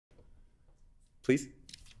Please.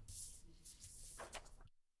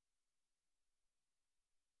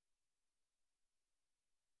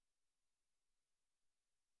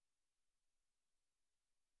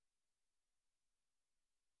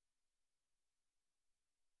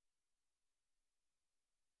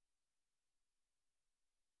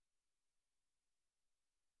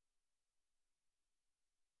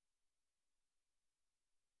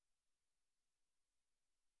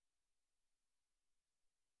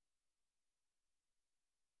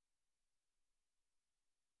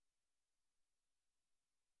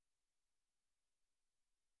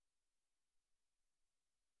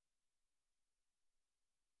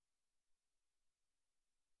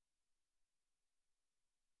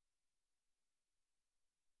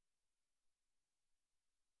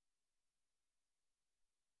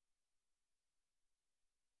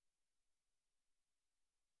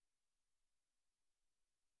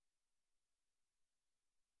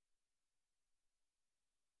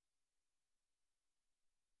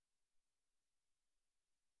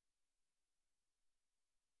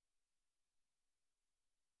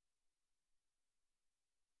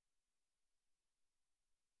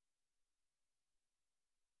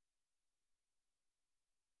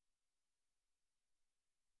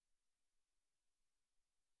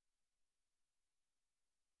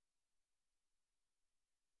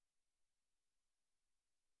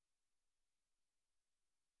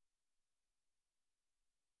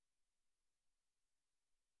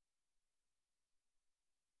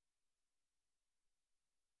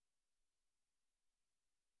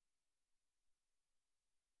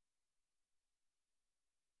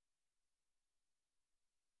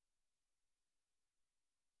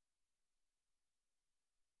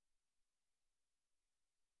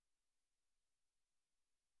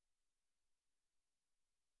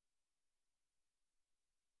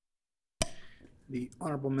 The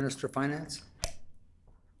Honorable Minister of Finance.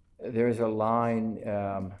 There's a line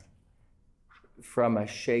from a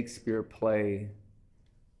Shakespeare play,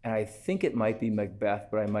 and I think it might be Macbeth,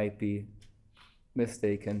 but I might be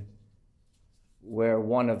mistaken, where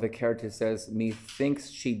one of the characters says, "Methinks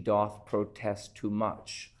she doth protest too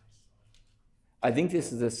much." I think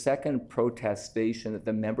this is the second protestation that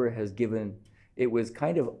the member has given. It was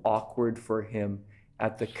kind of awkward for him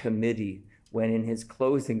at the committee when in his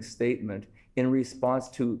closing statement, in response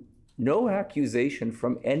to no accusation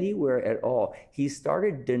from anywhere at all, he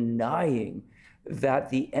started denying that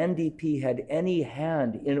the NDP had any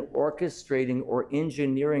hand in orchestrating or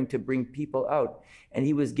engineering to bring people out. And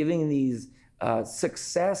he was giving these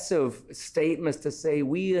successive statements to say,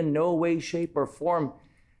 we in no way, shape, or form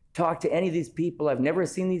talk to any of these people. I've never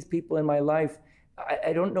seen these people in my life.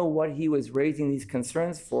 I don't know what he was raising these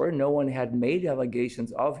concerns for. No one had made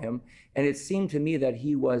allegations of him. And it seemed to me that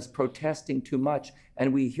he was protesting too much.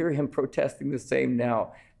 And we hear him protesting the same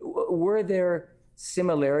now. Were there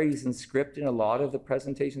similarities in script in a lot of the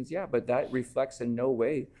presentations? Yeah, but that reflects in no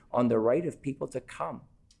way on the right of people to come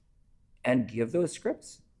and give those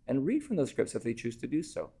scripts and read from those scripts if they choose to do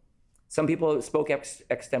so. Some people spoke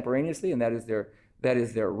extemporaneously, and that is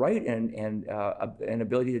their right and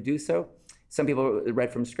ability to do so. Some people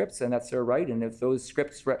read from scripts, and that's their right. And if those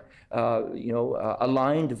scripts,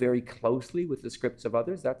 aligned very closely with the scripts of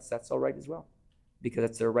others, that's all right as well, because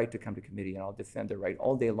it's their right to come to committee, and I'll defend their right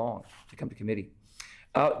all day long to come to committee.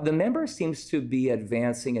 The member seems to be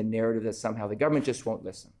advancing a narrative that somehow the government just won't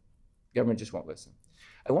listen. Government just won't listen.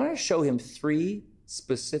 I want to show him 3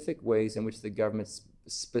 specific ways in which the government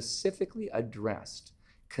specifically addressed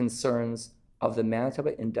concerns of the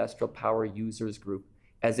Manitoba Industrial Power Users Group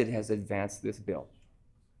as it has advanced this bill.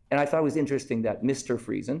 And I thought it was interesting that Mr.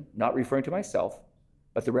 Friesen, not referring to myself,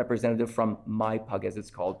 but the representative from MyPug, as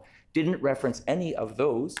it's called, didn't reference any of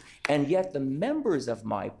those, and yet the members of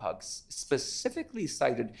MyPug specifically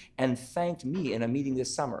cited and thanked me in a meeting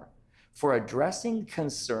this summer for addressing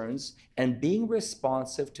concerns and being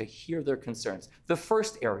responsive to hear their concerns. The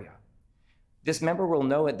first area, this member will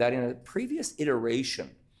know that in a previous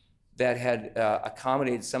iteration that had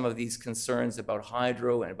accommodated some of these concerns about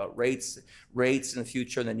hydro and about rates in the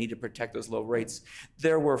future and the need to protect those low rates,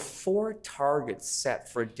 there were 4 targets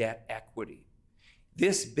set for debt equity.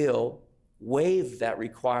 This bill waived that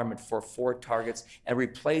requirement for 4 targets and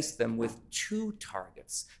replaced them with 2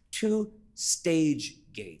 targets, 2 stage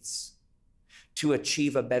gates to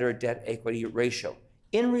achieve a better debt equity ratio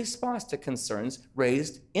in response to concerns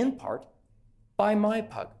raised in part by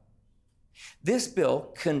MyPug. This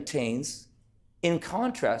bill contains, in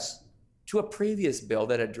contrast to a previous bill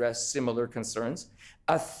that addressed similar concerns,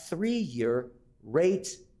 a 3-year rate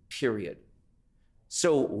period.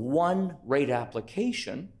 So 1 rate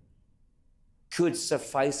application could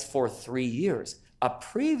suffice for 3 years. A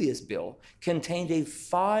previous bill contained a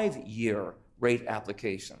 5-year rate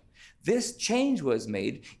application. This change was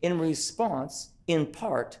made in response, in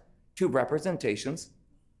part, to representations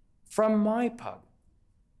from MyPug.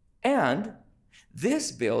 And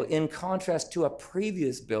this bill, in contrast to a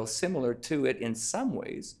previous bill similar to it in some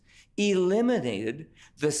ways, eliminated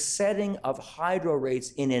the setting of hydro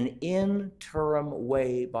rates in an interim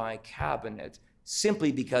way by cabinet,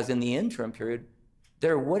 simply because in the interim period,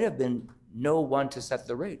 there would have been no one to set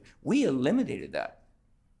the rate. We eliminated that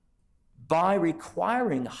by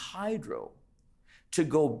requiring hydro to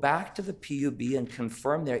go back to the PUB and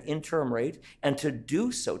confirm their interim rate, and to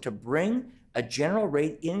do so, to bring a general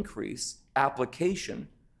rate increase application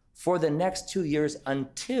for the next 2 years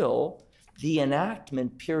until the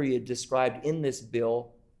enactment period described in this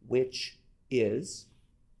bill, which is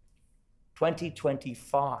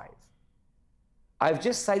 2025. I've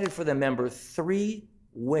just cited for the member 3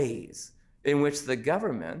 ways in which the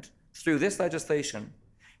government, through this legislation,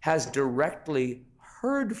 has directly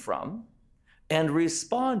heard from and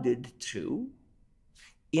responded to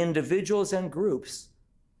individuals and groups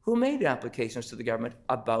who made applications to the government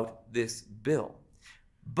about this bill.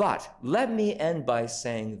 But let me end by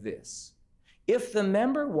saying this. If the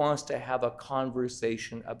member wants to have a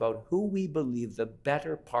conversation about who we believe the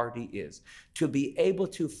better party is to be able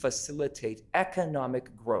to facilitate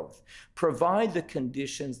economic growth, provide the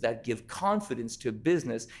conditions that give confidence to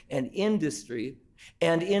business and industry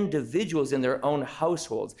and individuals in their own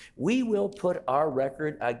households, we will put our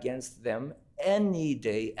record against them any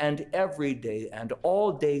day and every day and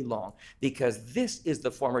all day long, because this is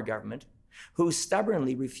the former government who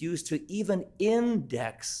stubbornly refused to even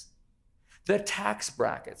index the tax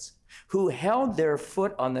brackets, who held their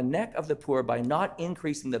foot on the neck of the poor by not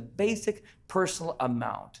increasing the basic personal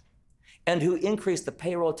amount, and who increased the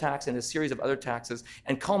payroll tax and a series of other taxes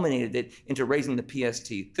and culminated it into raising the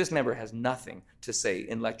PST. This member has nothing to say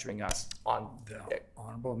in lecturing us on The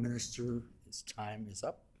Honorable Minister, his time is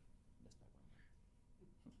up.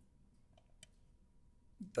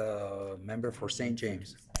 The member for St.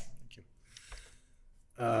 James. Thank you.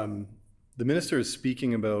 The minister is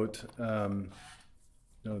speaking about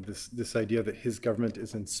this idea that his government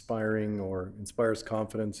is inspiring or inspires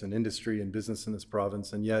confidence in industry and business in this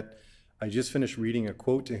province, and yet I just finished reading a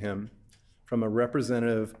quote to him from a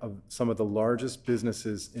representative of some of the largest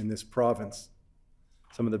businesses in this province,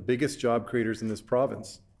 some of the biggest job creators in this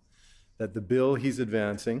province, that the bill he's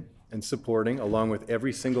advancing and supporting, along with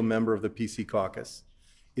every single member of the PC caucus,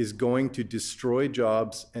 is going to destroy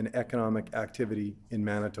jobs and economic activity in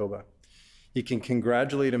Manitoba. He can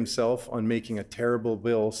congratulate himself on making a terrible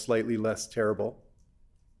bill slightly less terrible,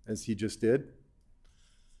 as he just did,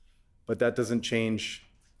 but that doesn't change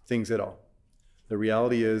things at all. The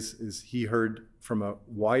reality is he heard from a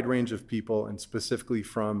wide range of people, and specifically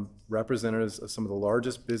from representatives of some of the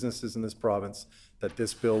largest businesses in this province, that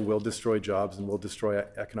this bill will destroy jobs and will destroy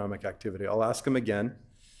economic activity. I'll ask him again,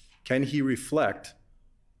 can he reflect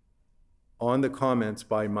on the comments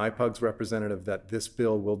by MyPug's representative that this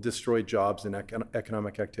bill will destroy jobs and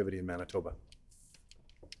economic activity in Manitoba?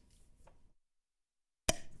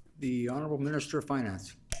 The Honorable Minister of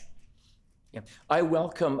Finance. Yeah. I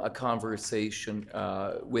welcome a conversation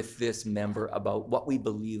with this member about what we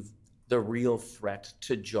believe the real threat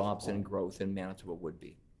to jobs and growth in Manitoba would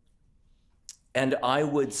be. And I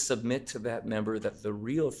would submit to that member that the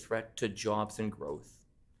real threat to jobs and growth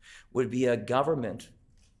would be a government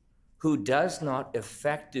who does not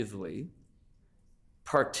effectively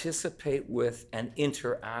participate with and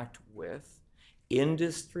interact with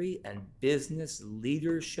industry and business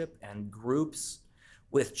leadership and groups,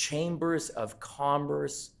 with chambers of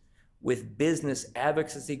commerce, with business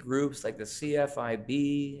advocacy groups like the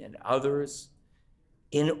CFIB and others,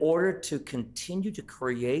 in order to continue to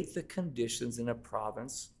create the conditions in a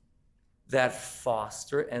province that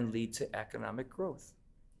foster and lead to economic growth.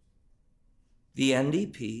 The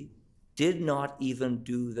NDP did not even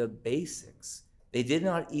do the basics. They did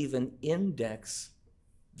not even index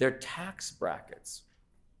their tax brackets.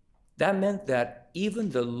 That meant that even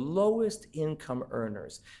the lowest income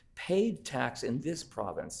earners paid tax in this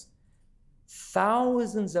province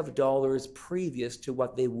thousands of dollars previous to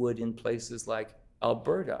what they would in places like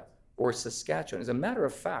Alberta or Saskatchewan. As a matter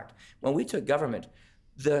of fact, when we took government,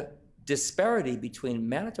 the disparity between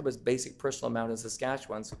Manitoba's basic personal amount and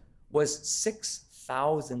Saskatchewan's was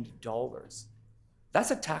 $6,000.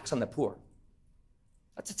 That's a tax on the poor.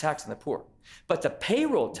 That's a tax on the poor. But the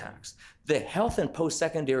payroll tax, the health and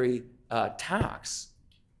post-secondary tax,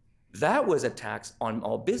 that was a tax on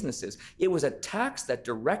all businesses. It was a tax that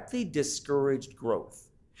directly discouraged growth.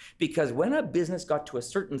 Because when a business got to a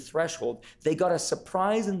certain threshold, they got a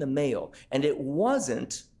surprise in the mail, and it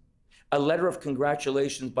wasn't a letter of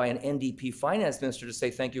congratulations by an NDP finance minister to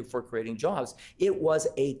say thank you for creating jobs. It was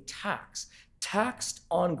a tax, taxed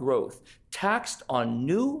on growth, taxed on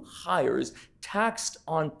new hires, taxed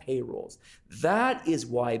on payrolls. That is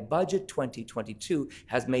why Budget 2022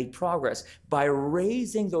 has made progress by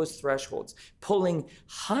raising those thresholds, pulling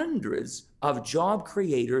hundreds of job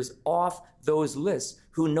creators off those lists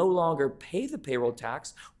who no longer pay the payroll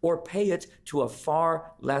tax or pay it to a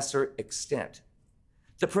far lesser extent.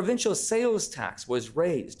 The provincial sales tax was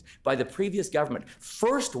raised by the previous government,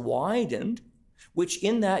 first widened, which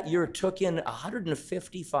in that year took in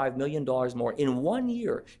 $155 million more in 1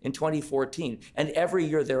 year in 2014, and every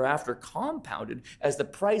year thereafter compounded as the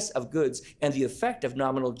price of goods and the effect of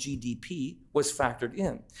nominal GDP was factored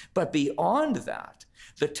in. But beyond that,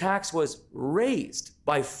 the tax was raised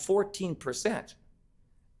by 14%,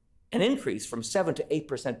 an increase from 7 to 8%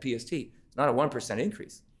 PST. It's not a 1%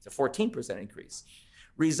 increase, it's a 14% increase,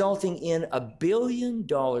 resulting in $1 billion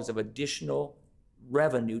of additional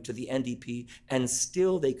revenue to the NDP, and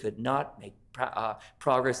still they could not make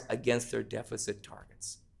progress against their deficit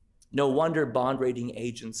targets. No wonder bond rating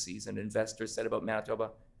agencies and investors said about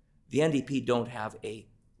Manitoba, the NDP don't have a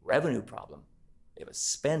revenue problem, they have a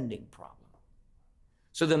spending problem.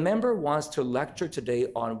 So the member wants to lecture today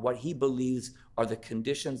on what he believes are the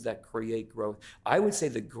conditions that create growth. I would say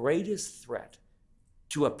the greatest threat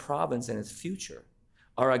to a province and its future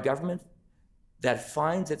are a government that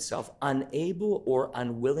finds itself unable or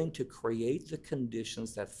unwilling to create the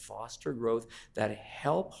conditions that foster growth, that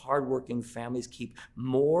help hardworking families keep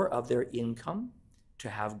more of their income, to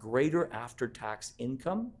have greater after-tax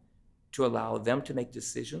income, to allow them to make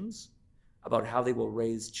decisions about how they will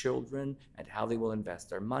raise children and how they will invest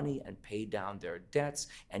their money and pay down their debts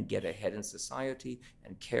and get ahead in society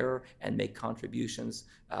and care and make contributions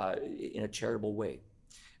in a charitable way.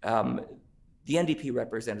 The NDP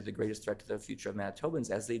represented the greatest threat to the future of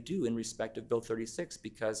Manitobans, as they do in respect of Bill 36,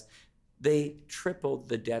 because they tripled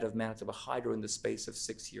the debt of Manitoba Hydro in the space of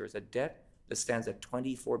 6 years, a debt that stands at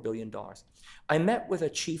 $24 billion. I met with a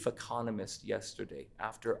chief economist yesterday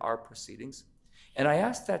after our proceedings, and I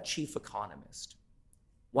asked that chief economist,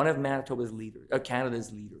 one of Manitoba's leaders,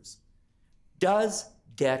 Canada's leaders, does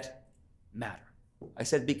debt matter? I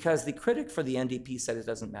said, because the critic for the NDP said it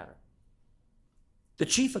doesn't matter. The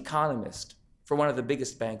chief economist for one of the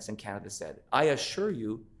biggest banks in Canada said, I assure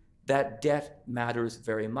you that debt matters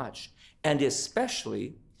very much, and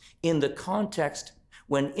especially in the context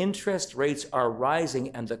when interest rates are rising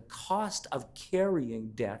and the cost of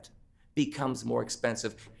carrying debt becomes more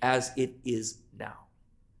expensive, as it is now.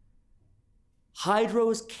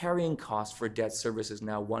 Hydro's carrying cost for debt service is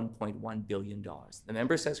now $1.1 billion. The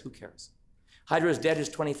member says, who cares? Hydro's debt is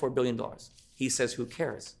 $24 billion. He says, who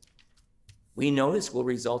cares? We know this will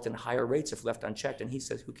result in higher rates if left unchecked, and he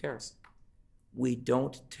says, who cares? We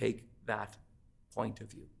don't take that point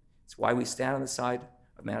of view. It's why we stand on the side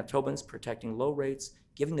of Manitobans, protecting low rates,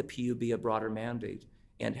 giving the PUB a broader mandate,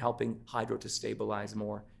 and helping Hydro to stabilize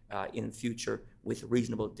more in the future with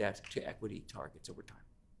reasonable debt to equity targets over time.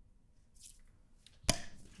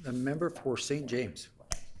 The member for St. James.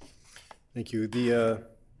 Thank you. The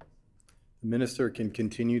minister can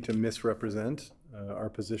continue to misrepresent our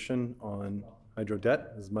position on hydro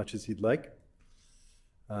debt as much as he'd like,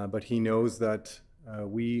 but he knows that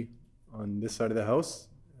we on this side of the House,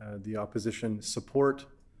 the opposition, support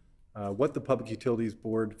what the Public Utilities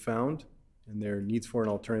Board found in their Needs for an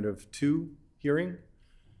Alternative 2 hearing.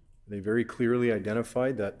 They very clearly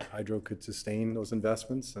identified that hydro could sustain those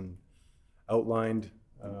investments and outlined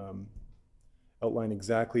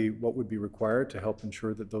exactly what would be required to help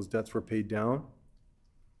ensure that those debts were paid down.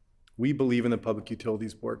 We believe in the Public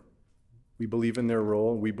Utilities Board. We believe in their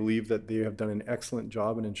role. We believe that they have done an excellent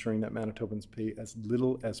job in ensuring that Manitobans pay as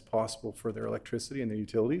little as possible for their electricity and their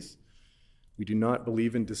utilities. We do not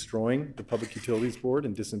believe in destroying the Public Utilities Board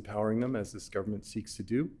and disempowering them as this government seeks to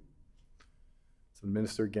do. So the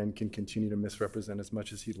minister, again, can continue to misrepresent as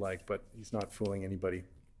much as he'd like, but he's not fooling anybody.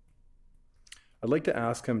 I'd like to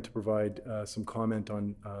ask him to provide some comment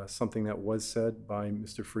on something that was said by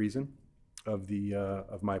Mr. Friesen of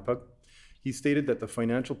MIPUG. He stated that the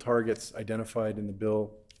financial targets identified in the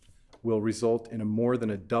bill will result in more than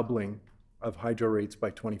a doubling of hydro rates by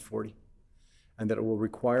 2040, and that it will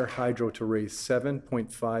require hydro to raise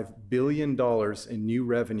 $7.5 billion in new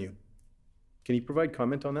revenue. Can you provide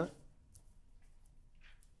comment on that?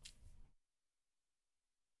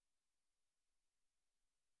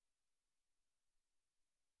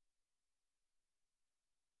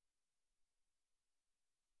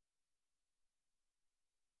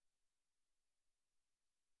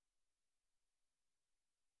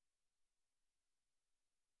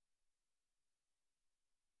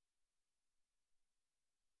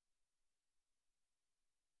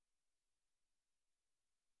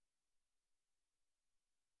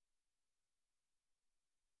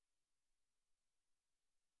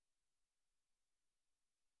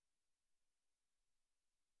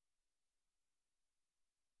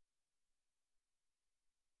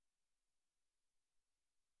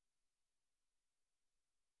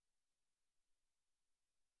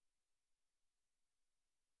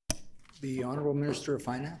 The Honorable Minister of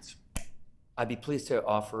Finance. I'd be pleased to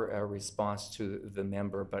offer a response to the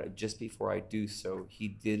member, but just before I do so, he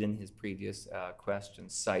did in his previous question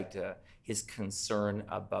cite his concern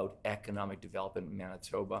about economic development in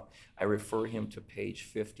Manitoba. I refer him to page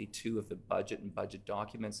 52 of the budget and budget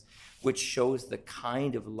documents, which shows the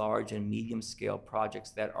kind of large and medium scale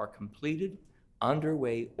projects that are completed,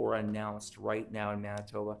 underway, or announced right now in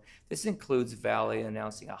Manitoba. This includes Vale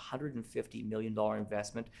announcing a $150 million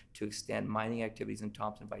investment to extend mining activities in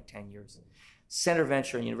Thompson by 10 years. Center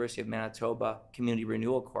Venture and University of Manitoba Community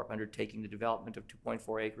Renewal Corp undertaking the development of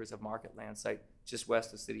 2.4 acres of market land site just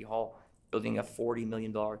west of City Hall, building a $40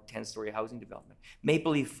 million 10-story housing development.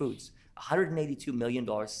 Maple Leaf Foods, $182 million,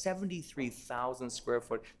 73,000 square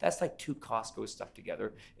foot. That's like 2 Costco's stuck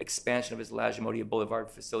together. Expansion of its Lagimodia Boulevard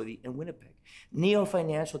facility in Winnipeg. Neo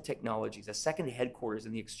Financial Technologies, a second headquarters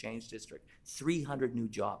in the Exchange District, 300 new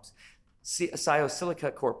jobs.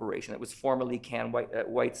 Siosilica Corporation, that was formerly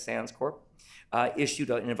White Sands Corp., issued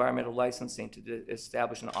an environmental licensing to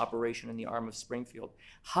establish an operation in the arm of Springfield.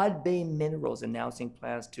 Hudbay Minerals announcing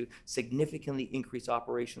plans to significantly increase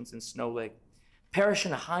operations in Snow Lake. Parrish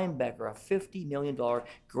and Heimbecker, a $50 million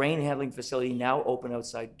grain handling facility now open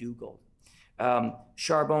outside Dugald.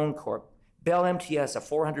 Charbonne Corp. Bell MTS, a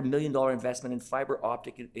 $400 million investment in fiber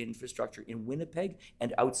optic infrastructure in Winnipeg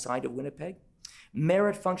and outside of Winnipeg.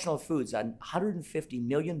 Merit Functional Foods, a $150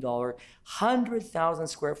 million, 100,000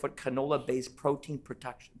 square foot canola-based protein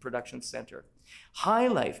production center. High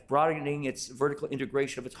Life, broadening its vertical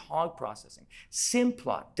integration of its hog processing.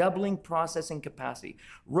 Simplot, doubling processing capacity.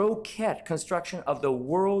 Roquette, construction of the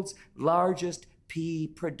world's largest pea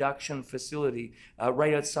production facility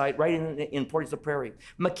right in Portage la Prairie.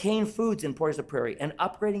 McCain Foods in Portage la Prairie, and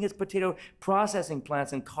upgrading its potato processing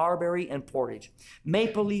plants in Carberry and Portage.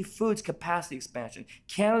 Maple Leaf Foods capacity expansion.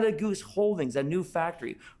 Canada Goose Holdings, a new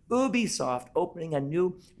factory. Ubisoft opening a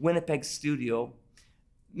new Winnipeg studio.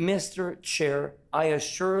 Mr. Chair, I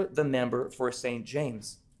assure the member for St.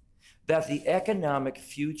 James that the economic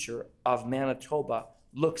future of Manitoba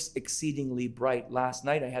looks exceedingly bright. Last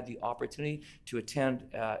night, I had the opportunity to attend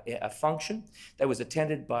a function that was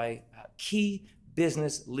attended by key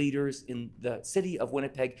business leaders in the city of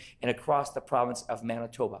Winnipeg and across the province of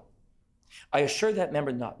Manitoba. I assure that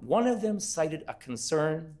member not one of them cited a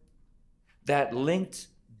concern that linked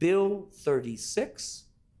Bill 36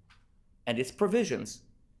 and its provisions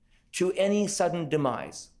to any sudden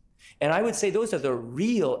demise. And I would say those are the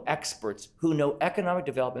real experts who know economic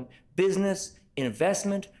development, business,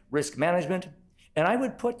 investment, risk management, and I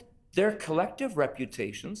would put their collective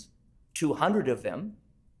reputations, 200 of them,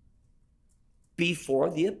 before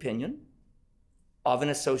the opinion of an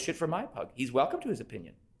associate from IPUG. He's welcome to his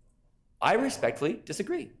opinion. I respectfully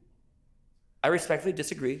disagree.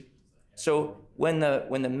 So when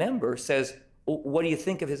the member says, oh, what do you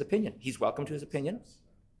think of his opinion? He's welcome to his opinion.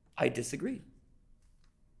 I disagree.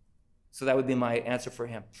 So that would be my answer for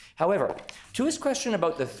him. However, to his question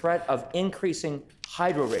about the threat of increasing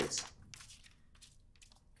hydro rates,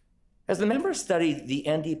 has the member studied the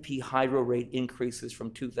NDP hydro rate increases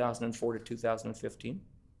from 2004 to 2015?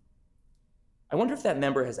 I wonder if that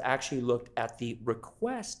member has actually looked at the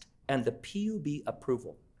request and the PUB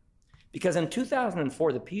approval. Because in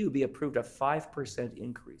 2004, the PUB approved a 5%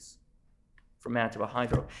 increase for Manitoba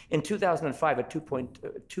Hydro. In 2005, a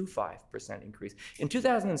 2.25% increase. In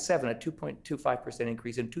 2007, a 2.25%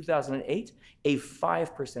 increase. In 2008, a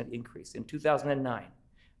 5% increase. In 2009,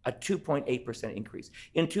 a 2.8% increase.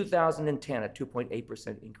 In 2010, a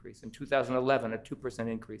 2.8% increase. In 2011, a 2%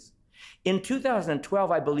 increase. In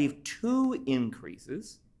 2012, I believe 2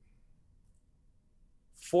 increases,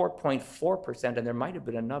 4.4%, and there might have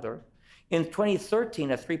been another. In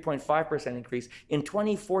 2013, a 3.5% increase. In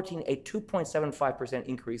 2014, a 2.75%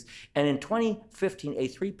 increase. And in 2015, a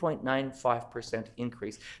 3.95%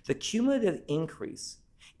 increase. The cumulative increase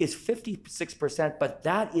is 56%, but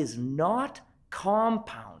that is not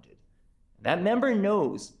compounded. That member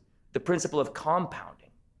knows the principle of compounding.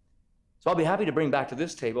 So I'll be happy to bring back to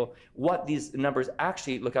this table what these numbers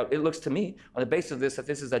actually look out. It looks to me, on the basis of this, that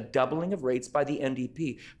this is a doubling of rates by the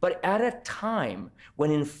NDP, but at a time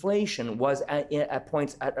when inflation was at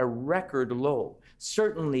points at a record low,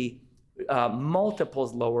 certainly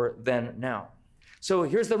multiples lower than now. So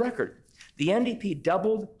here's the record. The NDP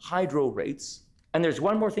doubled hydro rates, and there's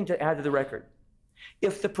one more thing to add to the record.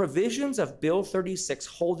 If the provisions of Bill 36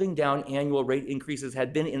 holding down annual rate increases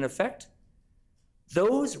had been in effect,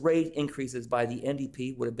 those rate increases by the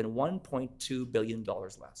NDP would have been $1.2 billion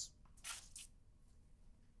less.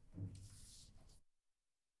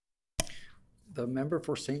 The member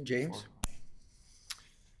for St. James.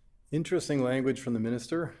 Interesting language from the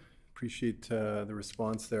minister. Appreciate the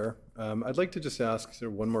response there. I'd like to just ask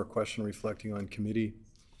sort of one more question reflecting on committee,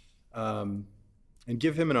 and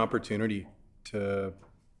give him an opportunity to,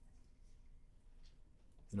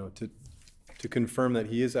 to confirm that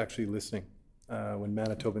he is actually listening when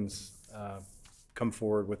Manitobans come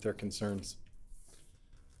forward with their concerns.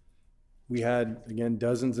 We had, again,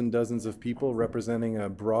 dozens and dozens of people representing a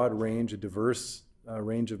broad range, a diverse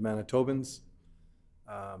range of Manitobans,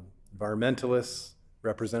 environmentalists,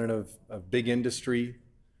 representative of big industry,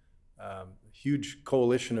 a huge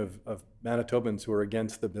coalition of Manitobans who are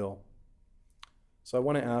against the bill. So I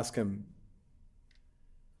want to ask him,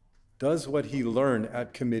 does what he learned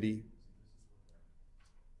at committee,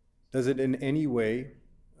 does it in any way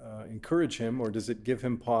encourage him, or does it give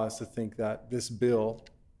him pause to think that this bill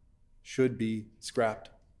should be scrapped?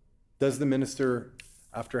 Does the minister,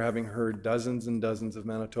 after having heard dozens and dozens of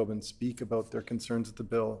Manitobans speak about their concerns with the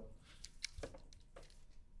bill,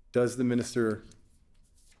 does the minister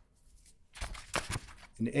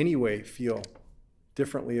in any way feel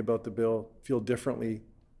differently about the bill, feel differently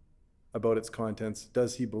about its contents?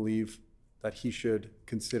 Does he believe that he should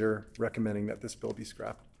consider recommending that this bill be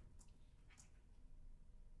scrapped?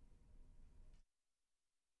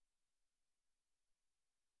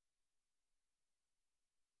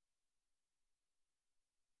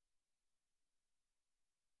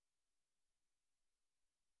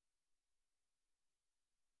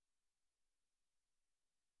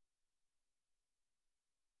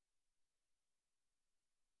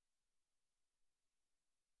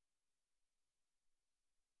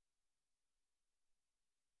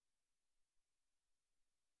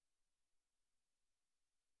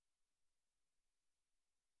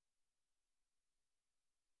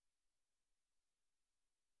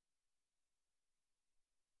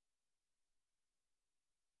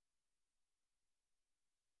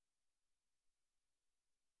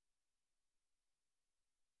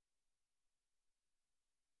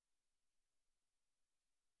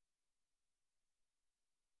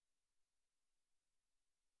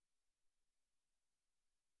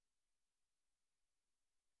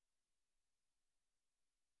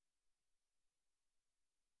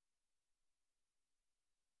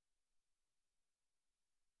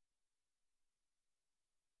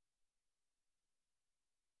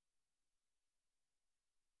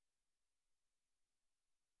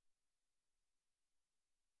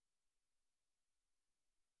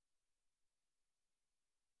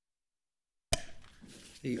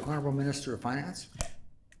 The Honorable Minister of Finance.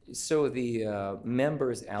 So the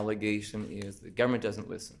member's allegation is the government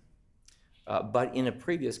doesn't listen. But in a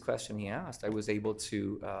previous question he asked, I was able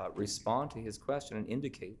to respond to his question and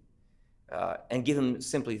indicate and give him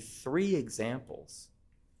simply 3 examples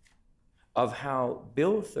of how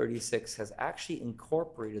Bill 36 has actually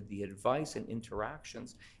incorporated the advice and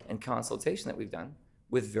interactions and consultation that we've done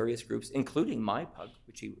with various groups, including MyPug,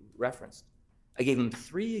 which he referenced. I gave him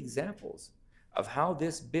 3 examples of how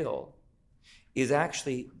this bill is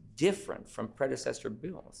actually different from predecessor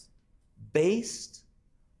bills based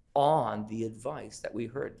on the advice that we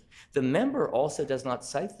heard. The member also does not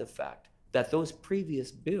cite the fact that those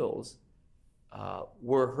previous bills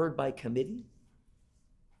were heard by committee.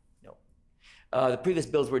 No. The previous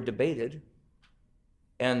bills were debated,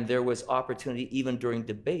 and there was opportunity even during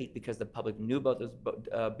debate because the public knew about those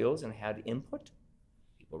bills and had input.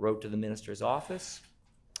 People wrote to the minister's office.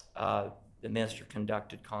 The minister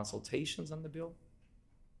conducted consultations on the bill.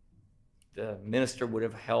 The minister would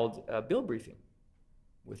have held a bill briefing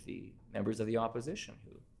with the members of the opposition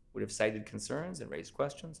who would have cited concerns and raised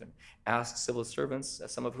questions and asked civil servants,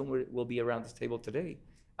 some of whom will be around this table today,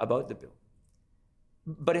 about the bill.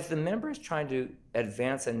 But if the member is trying to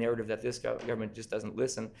advance a narrative that this government just doesn't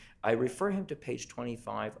listen, I refer him to page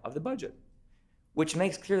 25 of the budget, which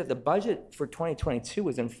makes clear that the budget for 2022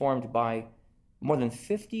 was informed by more than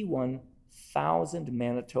 51,000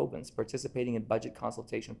 Manitobans participating in budget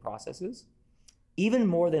consultation processes, even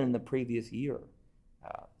more than in the previous year.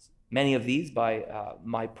 Many of these by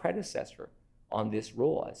my predecessor on this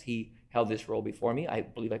role, as he held this role before me. I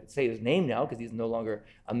believe I could say his name now because he's no longer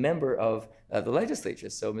a member of the legislature.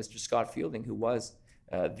 So Mr. Scott Fielding, who was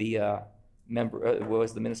the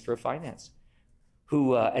Minister of Finance,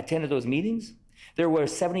 who attended those meetings. There were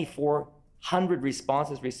 7,400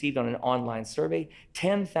 responses received on an online survey.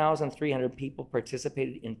 10,300 people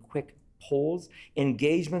participated in quick polls.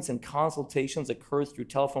 Engagements and consultations occurred through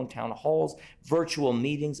telephone town halls, virtual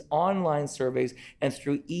meetings, online surveys, and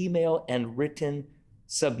through email and written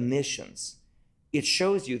submissions. It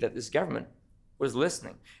shows you that this government was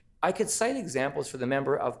listening. I could cite examples for the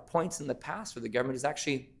member of points in the past where the government has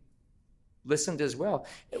actually listened as well.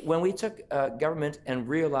 When we took government and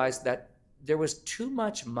realized that there was too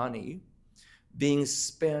much money being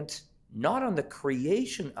spent not on the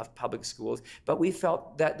creation of public schools, but we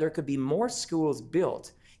felt that there could be more schools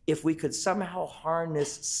built if we could somehow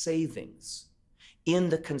harness savings in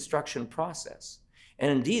the construction process.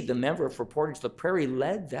 And indeed, the member for Portage La Prairie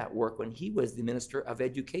led that work when he was the Minister of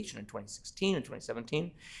Education in 2016 and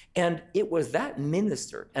 2017. And it was that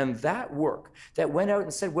minister and that work that went out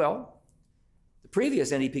and said, well, the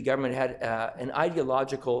previous NDP government had an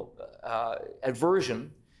ideological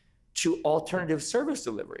aversion to alternative service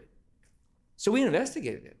delivery. So we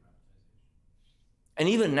investigated it. And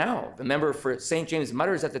even now, the member for St. James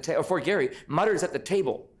mutters at the table, or Fort Garry mutters at the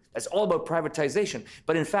table. That's all about privatization.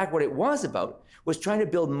 But in fact, what it was about was trying to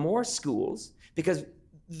build more schools, because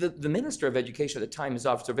the Minister of Education at the time, his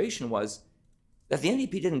observation was that the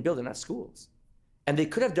NDP didn't build enough schools. And they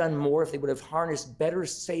could have done more if they would have harnessed better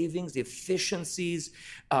savings, efficiencies,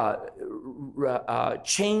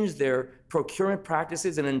 changed their procurement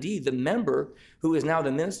practices. And indeed, the member who is now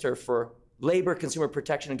the Minister for Labor, Consumer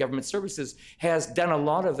Protection, and Government Services has done a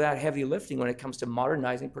lot of that heavy lifting when it comes to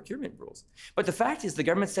modernizing procurement rules. But the fact is, the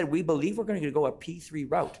government said, we believe we're going to go a P3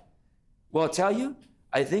 route. Well, I'll tell you,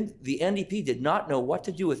 I think the NDP did not know what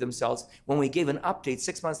to do with themselves when we gave an update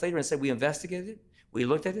 6 months later and said we investigated it, we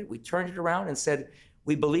looked at it, we turned it around and said,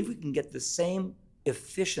 we believe we can get the same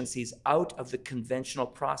efficiencies out of the conventional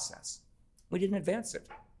process. We didn't advance it.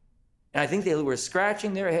 And I think they were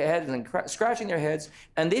scratching their heads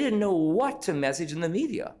and they didn't know what to message in the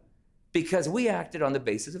media because we acted on the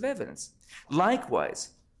basis of evidence.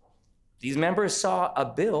 Likewise, these members saw a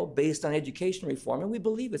bill based on education reform, and we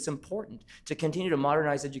believe it's important to continue to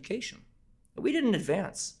modernize education. But we didn't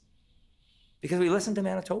advance because we listened to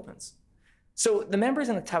Manitobans. So the member's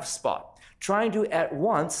in a tough spot, trying to at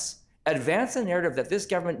once advance a narrative that this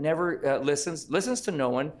government never listens to no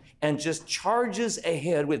one, and just charges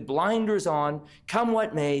ahead with blinders on, come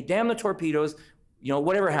what may, damn the torpedoes,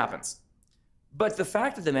 whatever happens. But the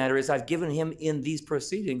fact of the matter is I've given him in these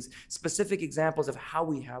proceedings specific examples of how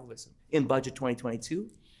we have listened in Budget 2022,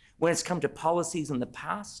 when it's come to policies in the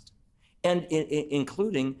past, and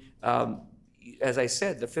including, as I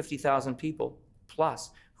said, the 50,000 people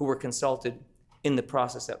plus who were consulted in the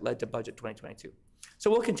process that led to Budget 2022. So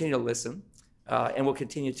we'll continue to listen, and we'll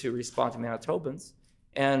continue to respond to Manitobans.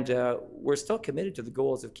 And we're still committed to the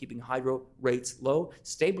goals of keeping hydro rates low,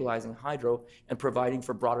 stabilizing hydro, and providing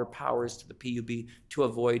for broader powers to the PUB to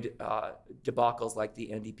avoid debacles like the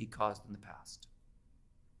NDP caused in the past.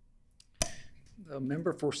 The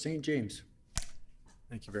member for St. James.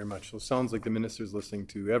 Thank you very much. So it sounds like the minister's listening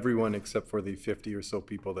to everyone except for the 50 or so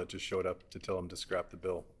people that just showed up to tell him to scrap the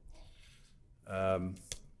bill.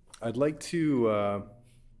 I'd like to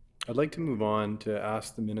move on to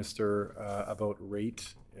ask the minister about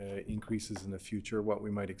rate increases in the future, what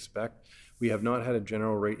we might expect. We have not had a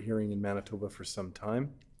general rate hearing in Manitoba for some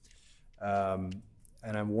time.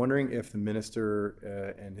 And I'm wondering if the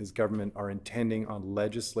minister and his government are intending on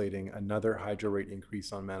legislating another hydro rate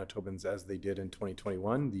increase on Manitobans as they did in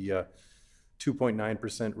 2021, the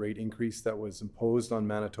 2.9% rate increase that was imposed on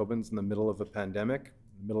Manitobans in the middle of a pandemic,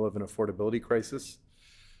 in the middle of an affordability crisis.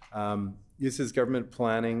 Is his government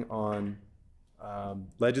planning on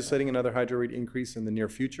legislating another hydro rate increase in the near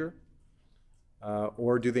future?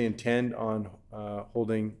 Or do they intend on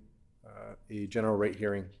holding a general rate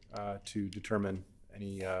hearing to determine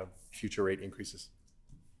any future rate increases?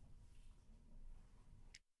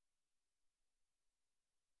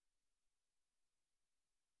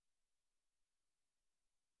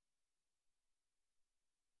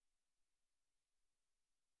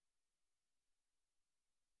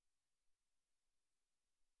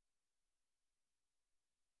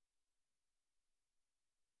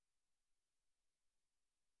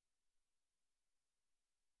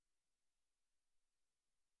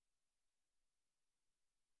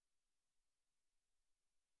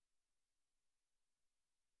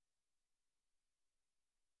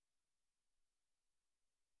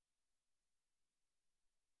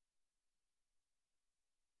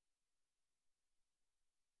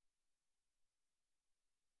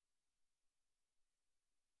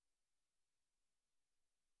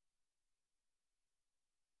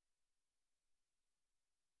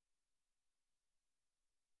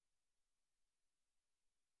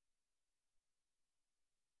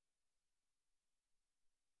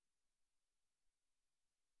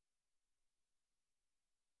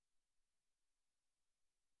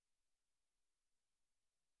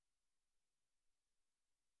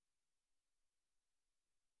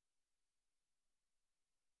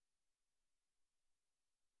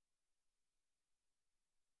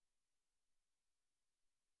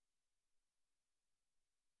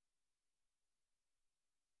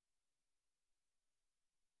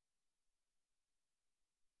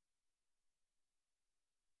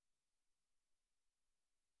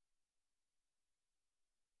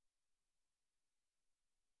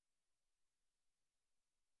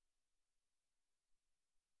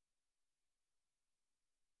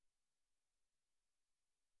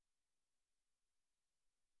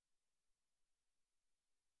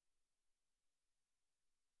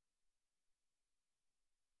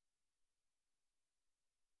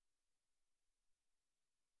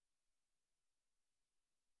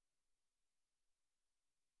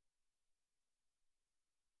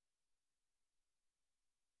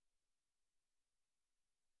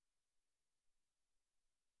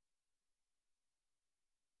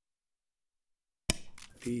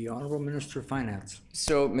 The Honorable Minister of Finance.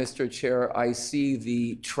 So, Mr. Chair, I see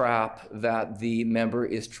the trap that the member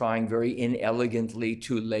is trying very inelegantly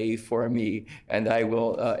to lay for me, and I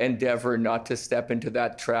will endeavor not to step into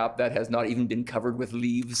that trap that has not even been covered with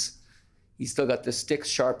leaves. He's still got the sticks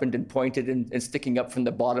sharpened and pointed and sticking up from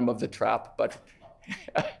the bottom of the trap, but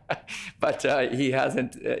he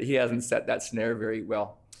hasn't set that snare very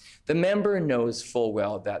well. The member knows full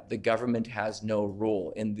well that the government has no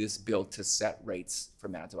role in this bill to set rates for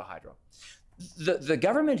Manitoba Hydro. The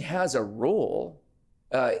government has a role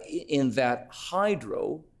in that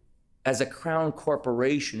Hydro, as a crown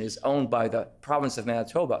corporation, is owned by the province of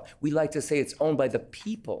Manitoba. We like to say it's owned by the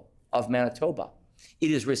people of Manitoba.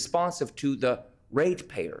 It is responsive to the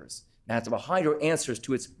ratepayers. Manitoba Hydro answers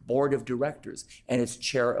to its board of directors and its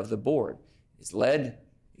chair of the board. It is led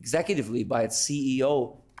executively by its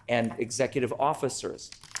CEO and executive officers.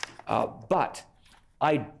 Let's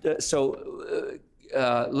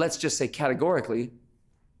just say categorically,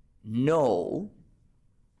 no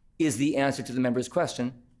is the answer to the member's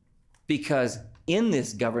question, because in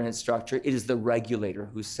this governance structure, it is the regulator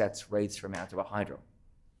who sets rates for Manitoba Hydro.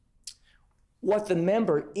 What the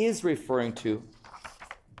member is referring to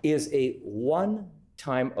is a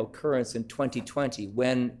one-time occurrence in 2020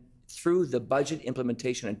 when, through the Budget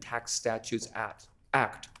Implementation and Tax Statutes Act,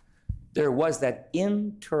 there was that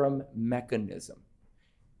interim mechanism.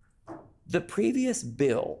 The previous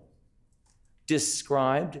bill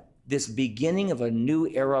described this beginning of a new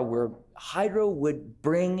era where Hydro would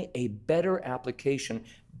bring a better application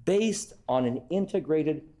based on an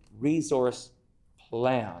integrated resource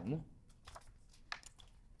plan.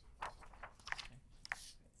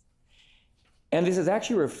 And this is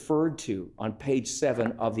actually referred to on page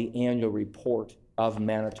 7 of the annual report of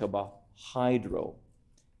Manitoba Hydro,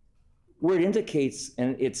 where it indicates,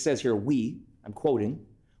 and it says here, I'm quoting,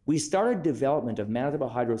 we started development of Manitoba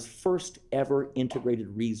Hydro's first ever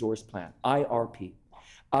integrated resource plan, IRP,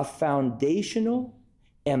 a foundational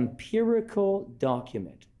empirical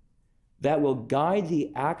document that will guide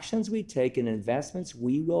the actions we take and investments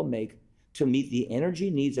we will make to meet the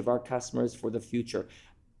energy needs of our customers for the future.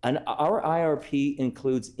 And our IRP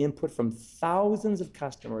includes input from thousands of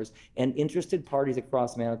customers and interested parties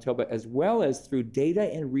across Manitoba, as well as through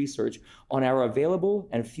data and research on our available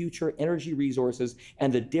and future energy resources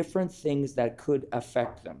and the different things that could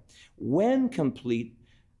affect them. When complete,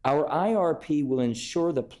 our IRP will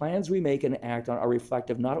ensure the plans we make and act on are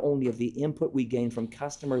reflective not only of the input we gain from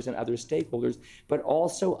customers and other stakeholders, but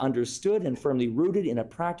also understood and firmly rooted in a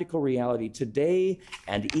practical reality today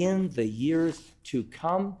and in the years to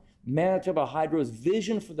come. Manitoba Hydro's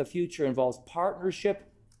vision for the future involves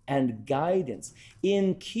partnership and guidance.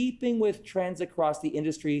 In keeping with trends across the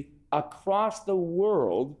industry, across the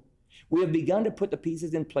world, we have begun to put the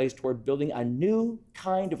pieces in place toward building a new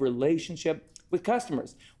kind of relationship with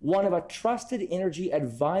customers, one of a trusted energy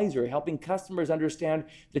advisor, helping customers understand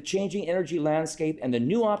the changing energy landscape and the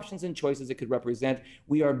new options and choices it could represent.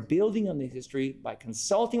 We are building on this history by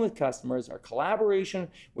consulting with customers. Our collaboration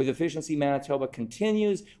with Efficiency Manitoba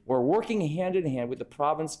continues. We're working hand in hand with the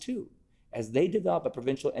province too, as they develop a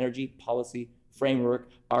provincial energy policy framework.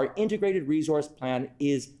 Our integrated resource plan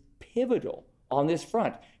is pivotal on this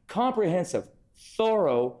front. Comprehensive,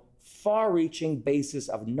 thorough, far-reaching basis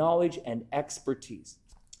of knowledge and expertise.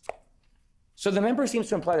 So the member seems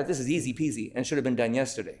to imply that this is easy peasy and should have been done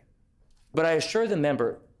yesterday. But I assure the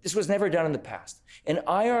member, this was never done in the past. An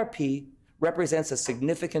IRP represents a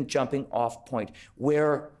significant jumping off point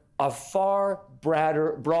where a far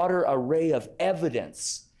broader array of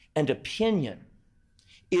evidence and opinion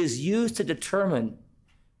is used to determine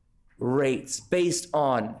rates based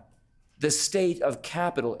on the state of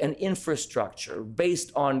capital and infrastructure,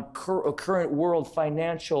 based on current world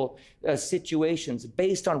financial situations,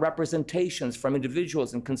 based on representations from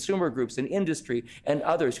individuals and consumer groups and industry and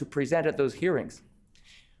others who present at those hearings.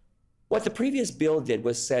 What the previous bill did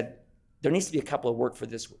was said, there needs to be a couple of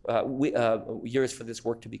years for this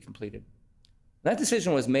work to be completed. That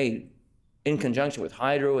decision was made in conjunction with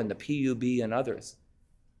Hydro and the PUB and others.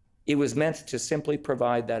 It was meant to simply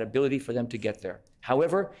provide that ability for them to get there.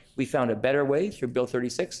 However, we found a better way through Bill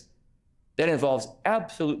 36 that involves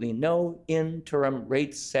absolutely no interim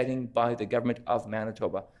rate setting by the government of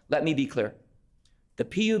Manitoba. Let me be clear. The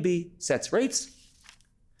PUB sets rates.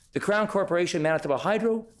 The Crown Corporation, Manitoba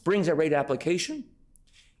Hydro, brings a rate application.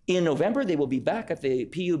 In November, they will be back at the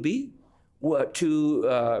PUB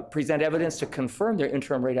to present evidence to confirm their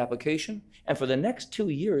interim rate application. And for the next 2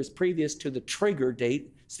 years, previous to the trigger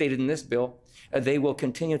date stated in this bill, they will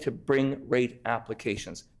continue to bring rate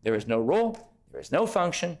applications. There is no role, there is no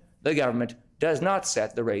function. The government does not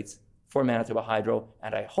set the rates for Manitoba Hydro,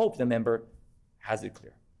 and I hope the member has it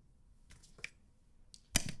clear.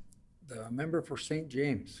 The member for St.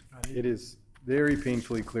 James. It is very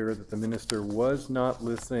painfully clear that the minister was not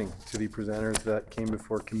listening to the presenters that came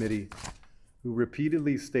before committee, who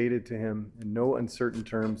repeatedly stated to him in no uncertain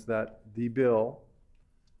terms that the bill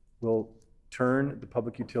will turn the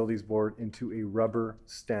Public Utilities Board into a rubber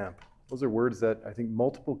stamp. Those are words that I think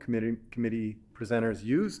multiple committee presenters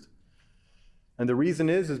used. And the reason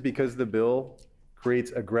is because the bill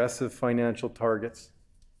creates aggressive financial targets,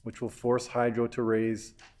 which will force hydro to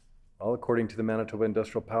raise, well, according to the Manitoba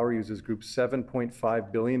Industrial Power Users Group,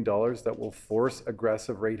 $7.5 billion that will force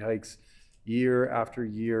aggressive rate hikes year after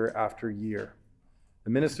year after year. The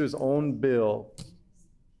minister's own bill,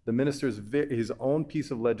 his own piece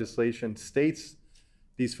of legislation states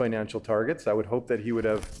these financial targets. I would hope that he would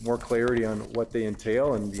have more clarity on what they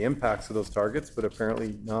entail and the impacts of those targets, but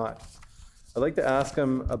apparently not. I'd like to ask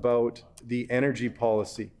him about the energy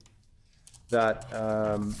policy that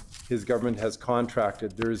his government has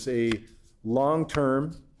contracted. There's a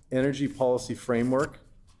long-term energy policy framework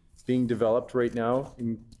being developed right now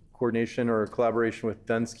in coordination or collaboration with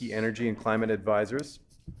Dunsky Energy and Climate Advisors.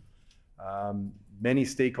 Many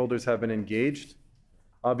stakeholders have been engaged.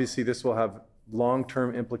 Obviously, this will have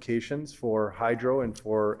long-term implications for hydro and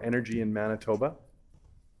for energy in Manitoba.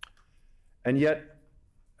 And yet,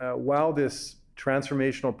 while this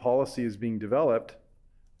transformational policy is being developed,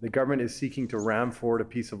 the government is seeking to ram forward a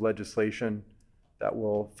piece of legislation that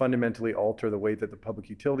will fundamentally alter the way that the Public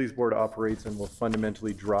Utilities Board operates and will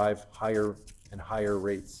fundamentally drive higher and higher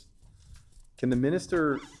rates. Can the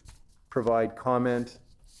minister provide comment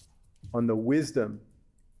on the wisdom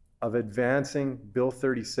of advancing Bill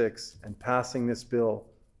 36 and passing this bill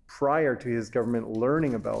prior to his government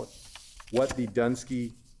learning about what the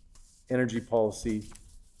Dunsky energy policy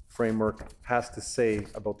framework has to say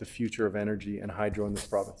about the future of energy and hydro in this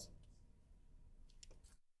province?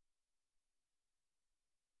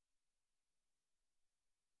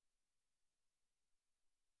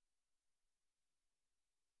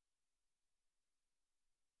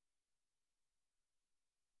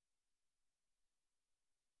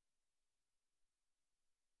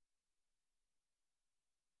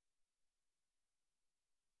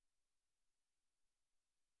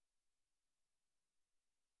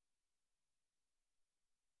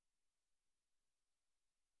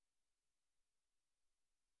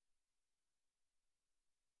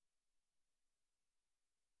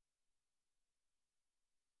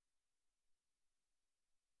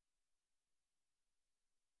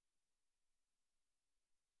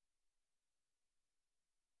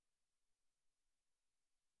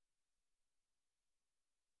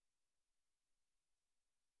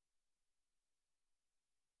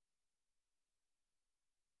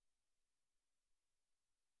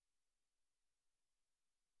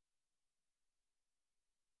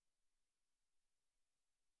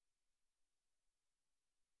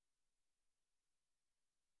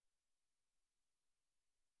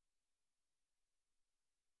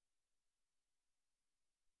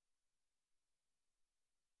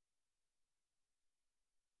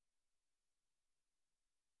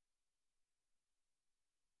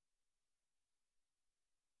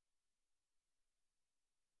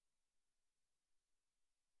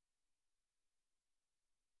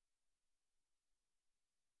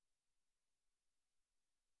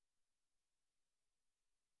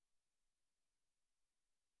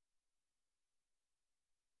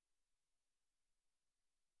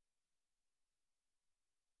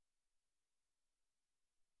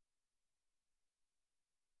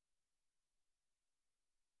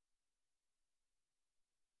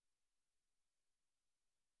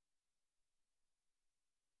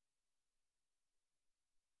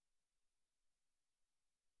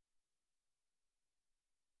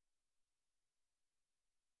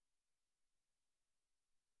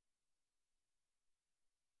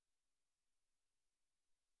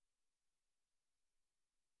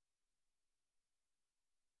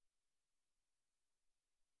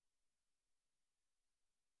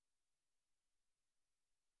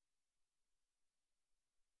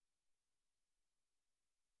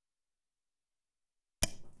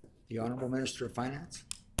 The Honorable Minister of Finance.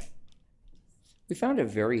 We found a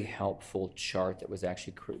very helpful chart that was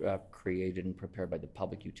actually created and prepared by the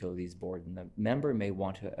Public Utilities Board, and the member may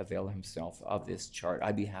want to avail himself of this chart.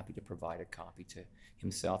 I'd be happy to provide a copy to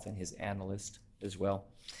himself and his analyst as well.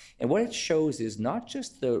 And what it shows is not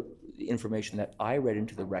just the information that I read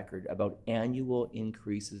into the record about annual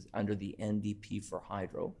increases under the NDP for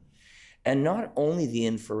hydro, And not only the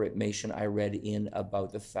information I read in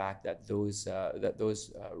about the fact that those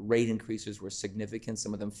rate increases were significant,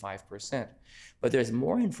 some of them 5%, but there's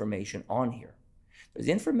more information on here. There's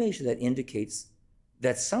information that indicates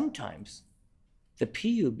that sometimes the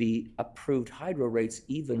PUB approved hydro rates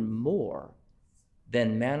even more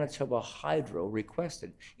than Manitoba Hydro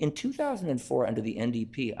requested. In 2004, under the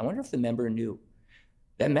NDP, I wonder if the member knew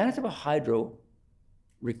that Manitoba Hydro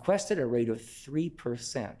requested a rate of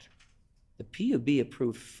 3%. The PUB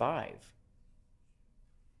approved 5%.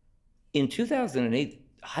 In 2008,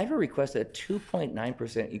 Hydro requested a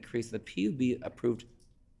 2.9% increase. The PUB approved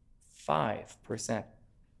 5%.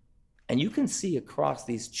 And you can see across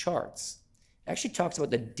these charts, it actually talks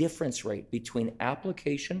about the difference rate between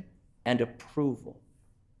application and approval.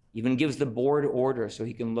 Even gives the board order so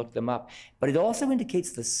he can look them up. But it also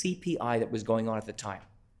indicates the CPI that was going on at the time.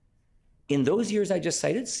 In those years I just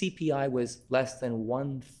cited, CPI was less than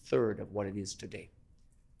 1/3 of what it is today.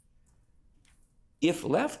 If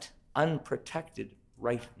left unprotected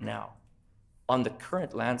right now on the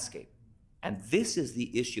current landscape, and this is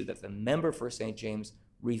the issue that the member for St. James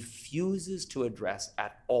refuses to address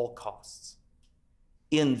at all costs.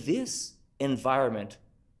 In this environment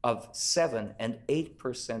of 7 and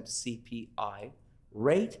 8% CPI,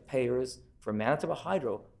 ratepayers for Manitoba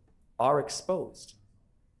Hydro are exposed.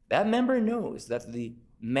 That member knows that the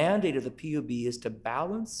mandate of the PUB is to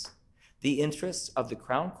balance the interests of the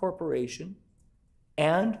Crown Corporation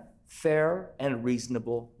and fair and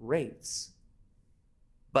reasonable rates.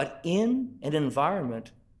 But in an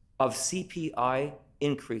environment of CPI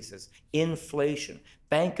increases, inflation,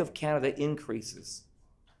 Bank of Canada increases,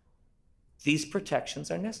 these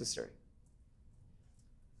protections are necessary.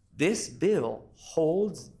 This bill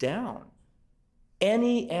holds down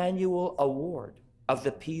any annual award of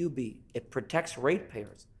the PUB. It protects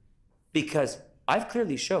ratepayers because I've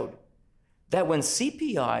clearly showed that when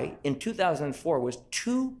CPI in 2004 was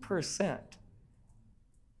 2%,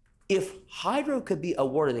 if Hydro could be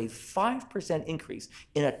awarded a 5% increase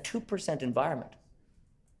in a 2% environment,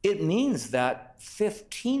 it means that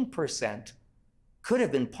 15% could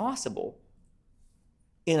have been possible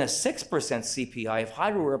in a 6% CPI if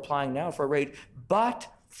Hydro were applying now for a rate, but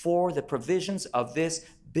for the provisions of this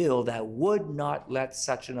bill that would not let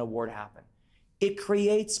such an award happen. It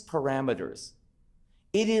creates parameters.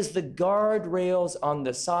 It is the guardrails on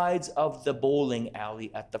the sides of the bowling alley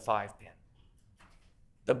at the 5-pin.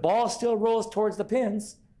 The ball still rolls towards the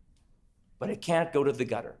pins, but it can't go to the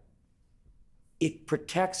gutter. It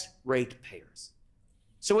protects ratepayers.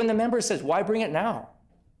 So when the member says, why bring it now?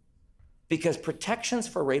 Because protections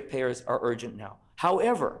for ratepayers are urgent now.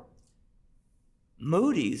 However,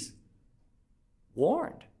 Moody's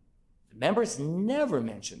warned. The members never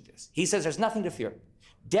mentioned this. He says there's nothing to fear.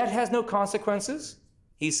 Debt has no consequences,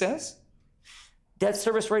 he says. Debt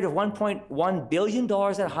service rate of $1.1 billion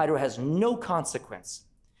at Hydro has no consequence.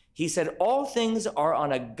 He said all things are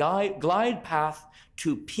on a glide path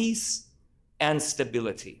to peace and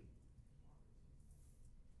stability.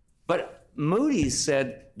 But Moody's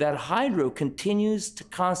said that Hydro continues to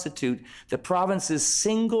constitute the province's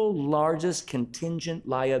single largest contingent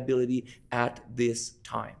liability at this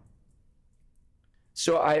time.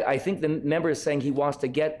 So I think the member is saying he wants to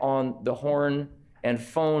get on the horn and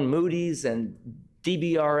phone Moody's and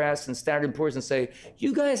DBRS and Standard & Poor's and say,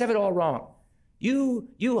 you guys have it all wrong.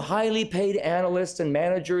 You highly paid analysts and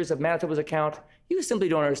managers of Manitoba's account, you simply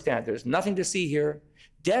don't understand. There's nothing to see here.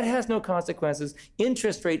 Debt has no consequences,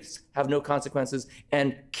 interest rates have no consequences,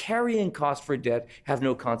 and carrying costs for debt have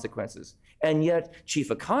no consequences. And yet,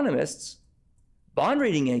 chief economists, bond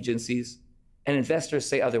rating agencies, and investors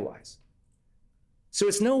say otherwise. So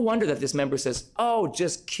it's no wonder that this member says, oh,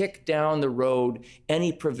 just kick down the road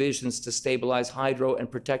any provisions to stabilize Hydro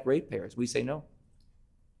and protect ratepayers. We say no.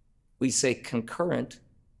 We say concurrent,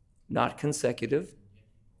 not consecutive,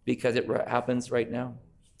 because it happens right now.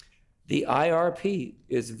 The IRP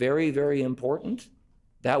is very, very important.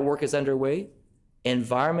 That work is underway.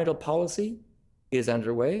 Environmental policy is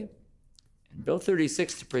underway. And Bill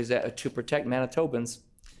 36 to protect Manitobans,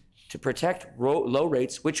 to protect low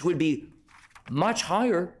rates, which would be much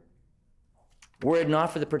higher were it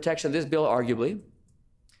not for the protection of this bill, arguably.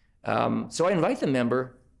 So I invite the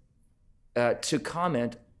member to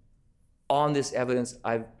comment on this evidence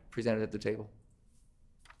I've presented at the table.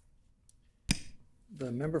 The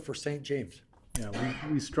member for St. James. Yeah,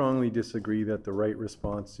 we strongly disagree that the right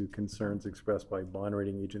response to concerns expressed by bond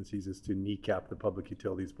rating agencies is to kneecap the Public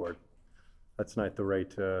Utilities Board. That's not the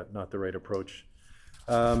right approach.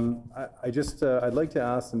 I'd like to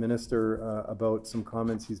ask the minister about some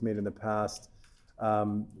comments he's made in the past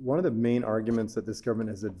One of the main arguments that this government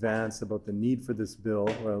has advanced about the need for this bill,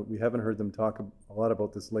 well, we haven't heard them talk a lot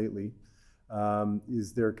about this lately,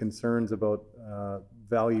 is their concerns about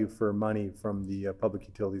value for money from the Public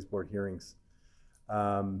Utilities Board hearings.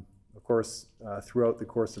 Of course, throughout the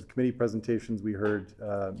course of committee presentations, we heard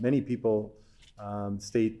many people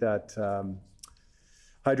state that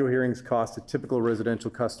hydro hearings cost a typical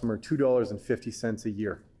residential customer $2.50 a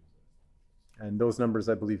year. And those numbers,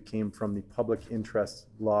 I believe, came from the Public Interest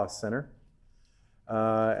Law Center.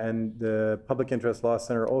 And the Public Interest Law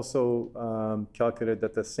Center also calculated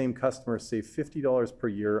that the same customers save $50 per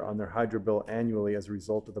year on their hydro bill annually as a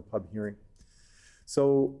result of the pub hearing.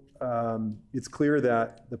 So it's clear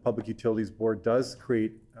that the Public Utilities Board does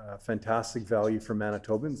create fantastic value for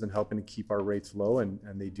Manitobans in helping to keep our rates low, and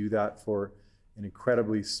they do that for an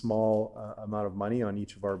incredibly small amount of money on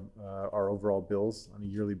each of our overall bills on a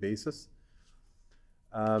yearly basis.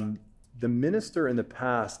 The minister in the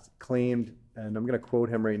past claimed, and I'm going to quote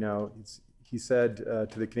him right now, he said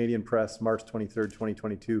to the Canadian Press, March 23rd,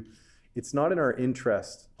 2022, "It's not in our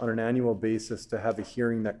interest on an annual basis to have a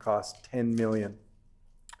hearing that costs $10 million.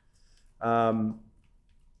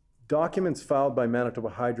 Documents filed by Manitoba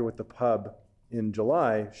Hydro with the pub in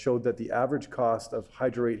July showed that the average cost of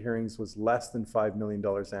hydro rate hearings was less than $5 million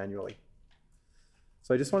annually."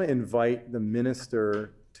 So I just want to invite the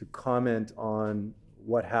minister to comment on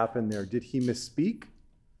what happened there. Did he misspeak,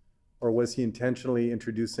 or was he intentionally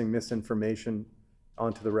introducing misinformation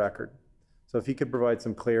onto the record? So if he could provide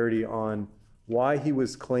some clarity on why he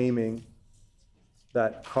was claiming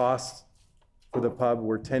that costs for the pub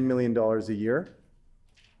were $10 million a year,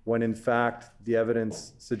 when in fact the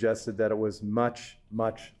evidence suggested that it was much,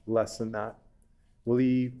 much less than that. Will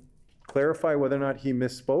he clarify whether or not he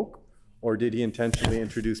misspoke, or did he intentionally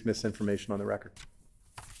introduce misinformation on the record?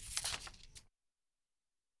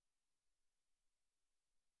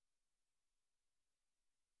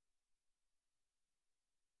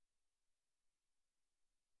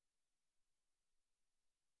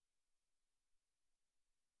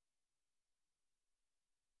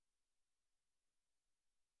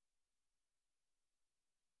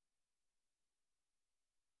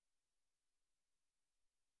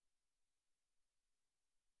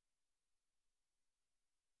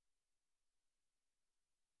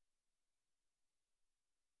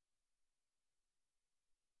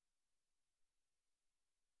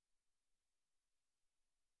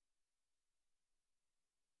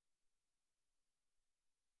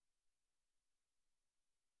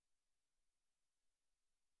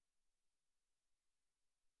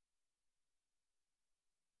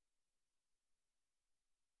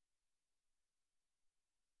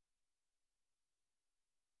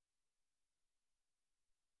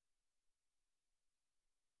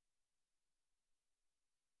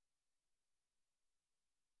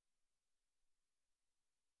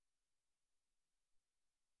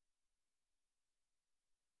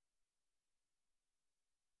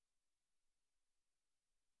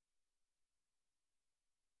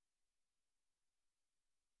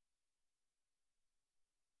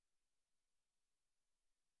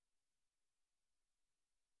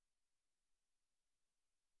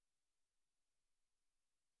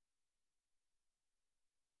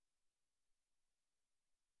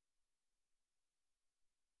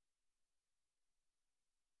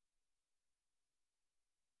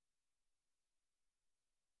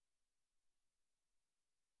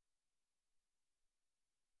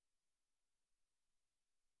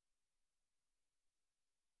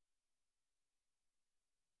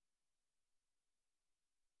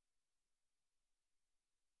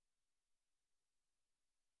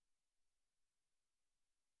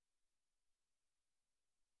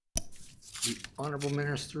 The Honorable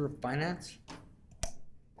Minister of Finance.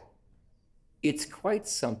 It's quite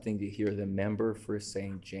something to hear the member for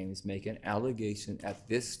St. James make an allegation at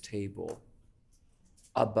this table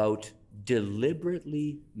about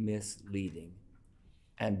deliberately misleading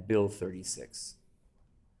and Bill 36.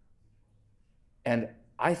 And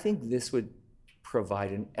I think this would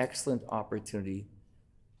provide an excellent opportunity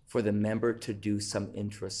for the member to do some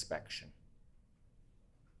introspection.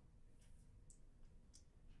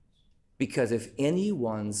 Because if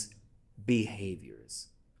anyone's behaviors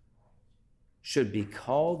should be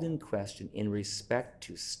called in question in respect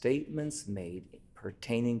to statements made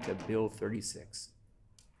pertaining to Bill 36,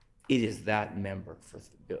 it is that member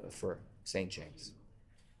for St. James,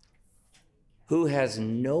 who has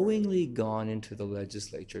knowingly gone into the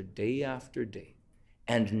legislature day after day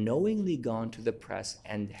and knowingly gone to the press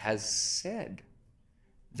and has said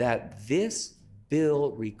that this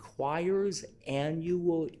bill requires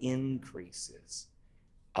annual increases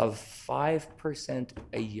of 5%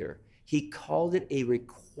 a year. He called it a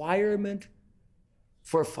requirement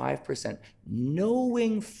for 5%,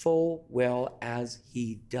 knowing full well, as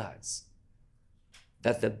he does,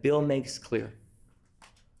 that the bill makes clear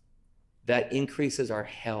that increases are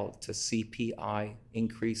held to CPI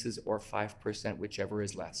increases or 5%, whichever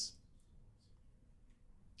is less.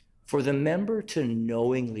 For the member to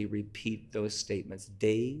knowingly repeat those statements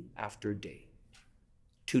day after day,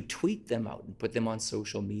 to tweet them out and put them on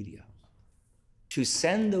social media, to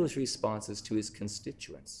send those responses to his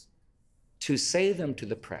constituents, to say them to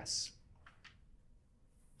the press,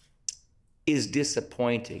 is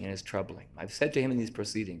disappointing and is troubling. I've said to him in these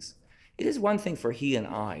proceedings, it is one thing for he and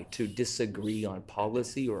I to disagree on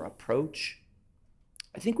policy or approach.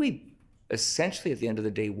 I think we essentially, at the end of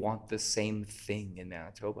the day, want the same thing in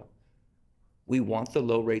Manitoba. We want the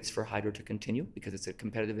low rates for hydro to continue because it's a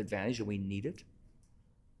competitive advantage and we need it.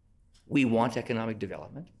 We want economic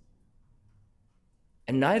development.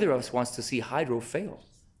 And neither of us wants to see hydro fail.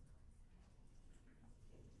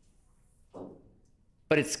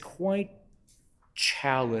 But it's quite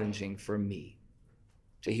challenging for me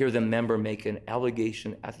to hear the member make an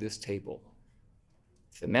allegation at this table.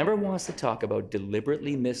 If the member wants to talk about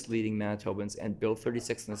deliberately misleading Manitobans and Bill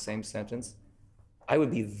 36 in the same sentence, I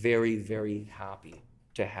would be very, very happy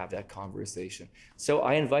to have that conversation. So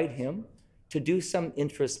I invite him to do some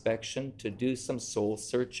introspection, to do some soul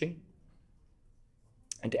searching,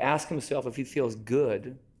 and to ask himself if he feels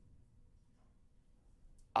good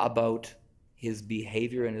about his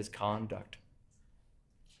behavior and his conduct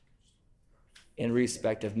in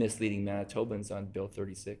respect of misleading Manitobans on Bill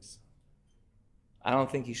 36. I don't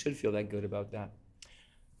think he should feel that good about that.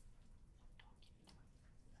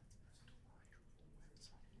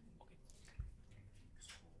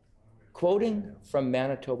 Quoting from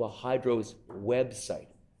Manitoba Hydro's website,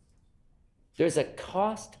 there's a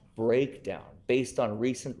cost breakdown based on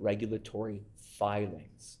recent regulatory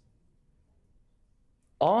filings.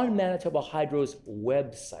 On Manitoba Hydro's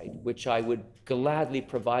website, which I would gladly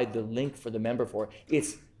provide the link for the member for,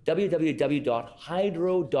 it's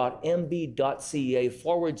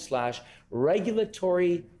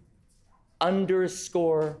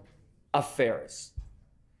www.hydro.mb.ca/regulatory_affairs.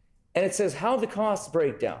 And it says how the costs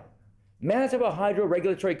break down. Manitoba Hydro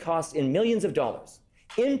regulatory costs in millions of dollars.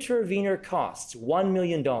 Intervenor costs, $1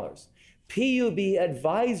 million. PUB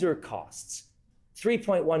advisor costs,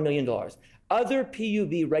 $3.1 million. Other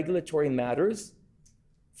PUB regulatory matters,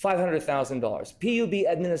 $500,000. PUB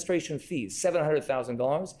administration fees,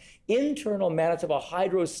 $700,000. Internal Manitoba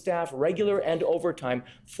Hydro staff, regular and overtime,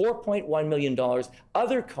 $4.1 million.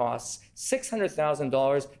 Other costs,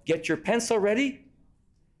 $600,000. Get your pencil ready.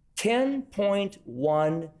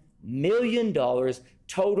 $10.1 million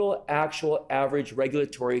total actual average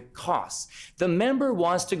regulatory costs. The member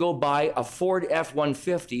wants to go buy a Ford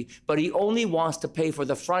F-150, but he only wants to pay for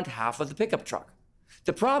the front half of the pickup truck.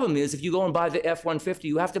 The problem is, if you go and buy the F-150,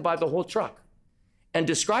 you have to buy the whole truck. And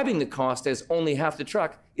describing the cost as only half the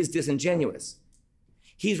truck is disingenuous.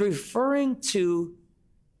 He's referring to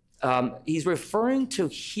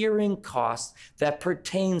hearing costs that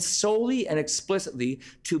pertain solely and explicitly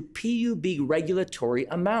to PUB regulatory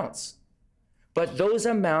amounts. But those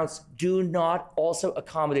amounts do not also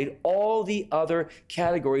accommodate all the other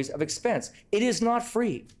categories of expense. It is not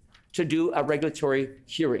free to do a regulatory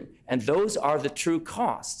hearing, and those are the true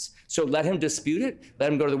costs. So let him dispute it, let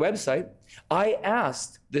him go to the website. I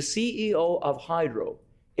asked the CEO of Hydro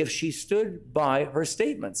if she stood by her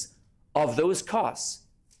statements of those costs,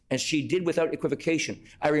 and she did without equivocation.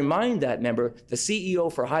 I remind that member, the CEO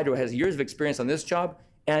for Hydro has years of experience on this job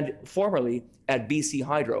and formerly at BC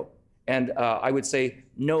Hydro, and I would say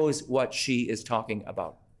knows what she is talking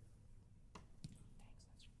about.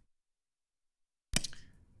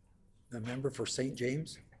 The member for St.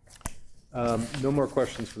 James. No more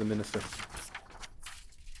questions for the minister.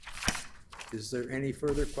 Is there any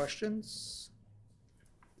further questions?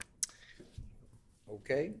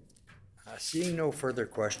 Okay. Seeing no further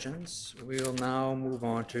questions, we will now move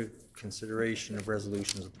on to consideration of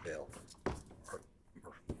resolutions of the bill, or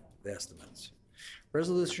the estimates.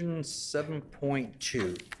 Resolution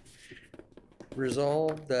 7.2,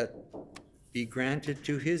 resolved that be granted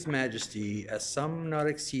to His Majesty a sum not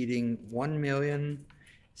exceeding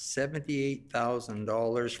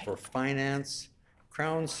 $1,078,000 for finance,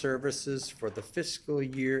 Crown services for the fiscal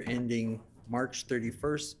year ending March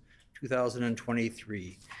 31st,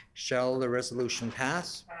 2023. Shall the resolution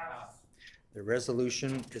pass? Pass. The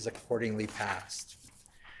resolution is accordingly passed.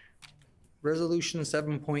 Resolution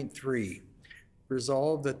 7.3.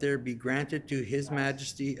 Resolved that there be granted to His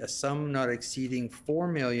Majesty a sum not exceeding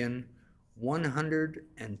 $4,100,000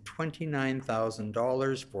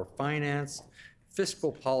 $129,000 for finance,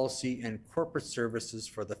 fiscal policy, and corporate services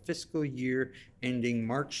for the fiscal year ending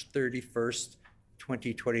March 31st,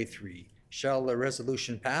 2023. Shall the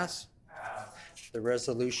resolution pass? The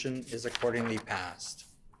resolution is accordingly passed.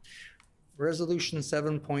 Resolution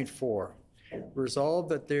 7.4. Resolved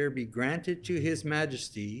that there be granted to His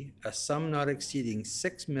Majesty a sum not exceeding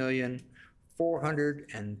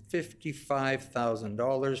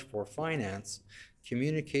 $6,455,000 for finance,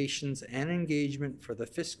 communications, and engagement for the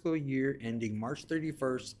fiscal year ending March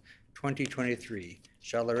 31st, 2023.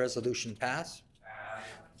 Shall the resolution pass?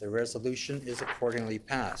 The resolution is accordingly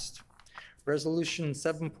passed. Resolution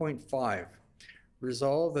 7.5.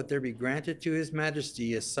 Resolved that there be granted to His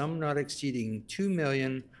Majesty a sum not exceeding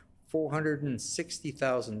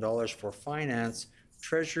 $2,460,000 for finance,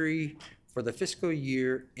 treasury for the fiscal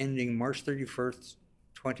year ending March 31st,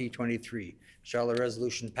 2023. Shall the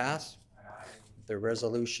resolution pass? The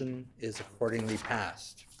resolution is accordingly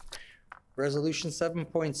passed. Resolution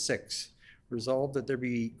 7.6. Resolved that there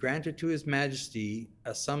be granted to His Majesty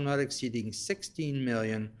a sum not exceeding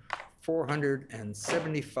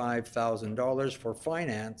 $16,475,000 for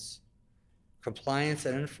finance, compliance,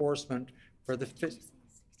 and enforcement for the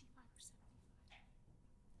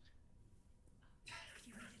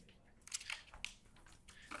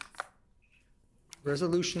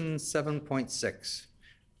Resolution 7.6.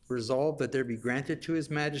 Resolved that there be granted to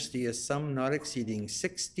His Majesty a sum not exceeding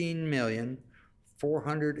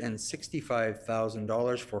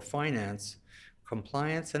 $16,465,000 for finance,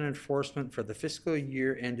 compliance, and enforcement for the fiscal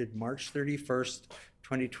year ended March 31st,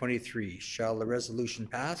 2023. Shall the resolution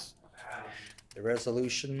pass? The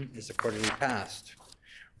resolution is accordingly passed.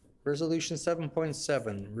 Resolution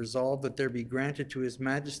 7.7. Resolved that there be granted to His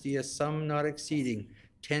Majesty a sum not exceeding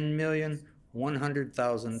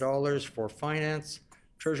 $10,100,000 for finance,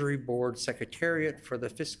 Treasury Board Secretariat for the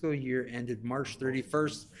fiscal year ended March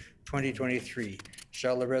 31st, 2023.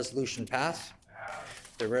 Shall the resolution pass?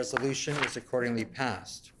 The resolution is accordingly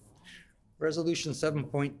passed. Resolution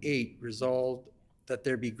 7.8. Resolved that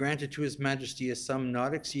there be granted to His Majesty a sum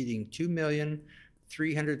not exceeding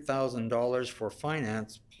 $2,300,000 for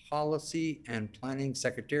finance, policy, and planning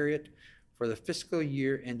secretariat for the fiscal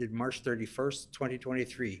year ended March 31st,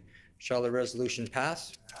 2023. Shall the resolution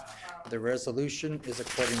pass? The resolution is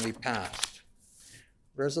accordingly passed.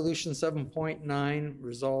 Resolution 7.9.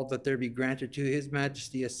 Resolved that there be granted to His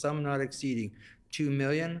Majesty a sum not exceeding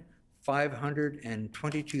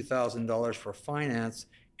 $2,522,000 for finance,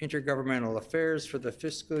 intergovernmental affairs for the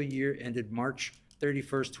fiscal year ended March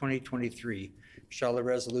 31st, 2023. Shall the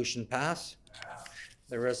resolution pass?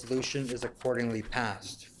 The resolution is accordingly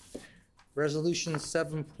passed. Resolution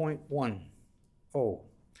 7.10.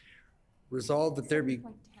 Resolved that there be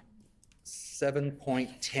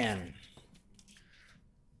 7.10.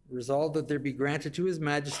 Resolved that there be granted to His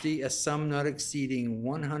Majesty a sum not exceeding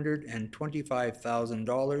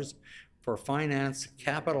 $125,000 for finance,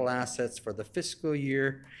 capital assets for the fiscal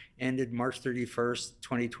year ended March 31st,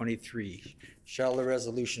 2023. Shall the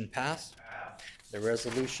resolution pass? The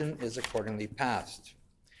resolution is accordingly passed.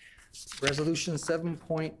 Resolution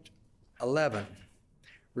 7.11.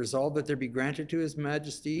 Resolved that there be granted to His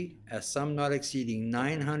Majesty a sum not exceeding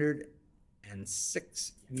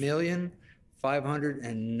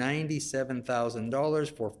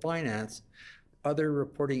 $906,597,000 for finance, other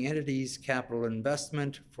reporting entities, capital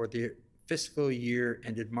investment for the fiscal year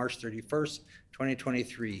ended March 31st,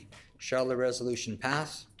 2023. Shall the resolution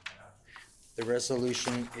pass? The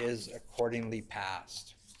resolution is accordingly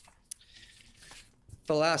passed.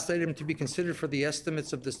 The last item to be considered for the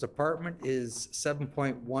estimates of this department is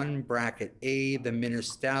 7.1 bracket A, the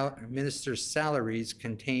minister's salaries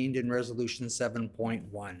contained in Resolution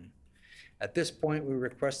 7.1. At this point, we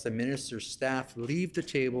request the minister's staff leave the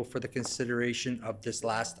table for the consideration of this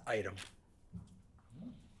last item.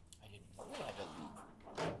 I didn't know I had to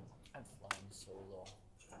leave. I'm flying solo.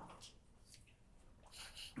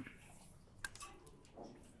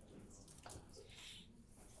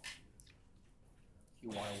 If you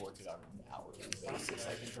want to work it out on an hourly basis,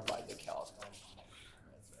 I can provide the calc.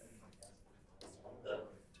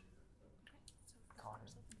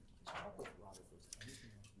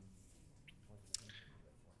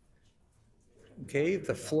 Okay,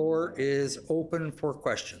 the floor is open for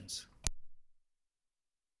questions.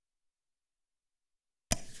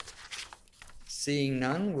 Seeing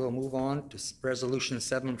none, we'll move on to Resolution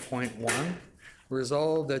 7.1.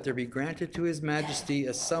 Resolved that there be granted to His Majesty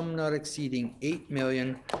a sum not exceeding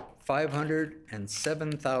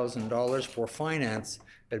 $8,507,000 for finance,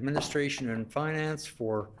 administration, and finance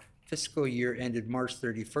for fiscal year ended March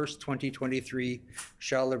 31st, 2023.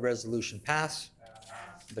 Shall the resolution pass?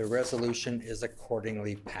 The resolution is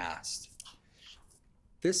accordingly passed.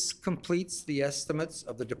 This completes the estimates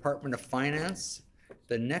of the Department of Finance.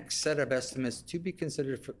 The next set of estimates to be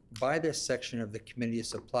considered by this section of the Committee of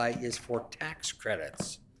Supply is for tax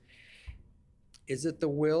credits. Is it the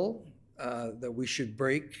will that we should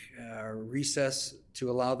break recess to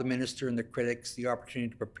allow the minister and the critics the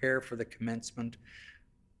opportunity to prepare for the commencement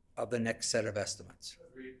of the next set of estimates?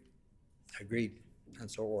 Agreed. Agreed,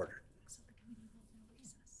 and so ordered.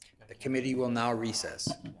 The committee will now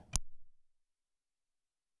recess.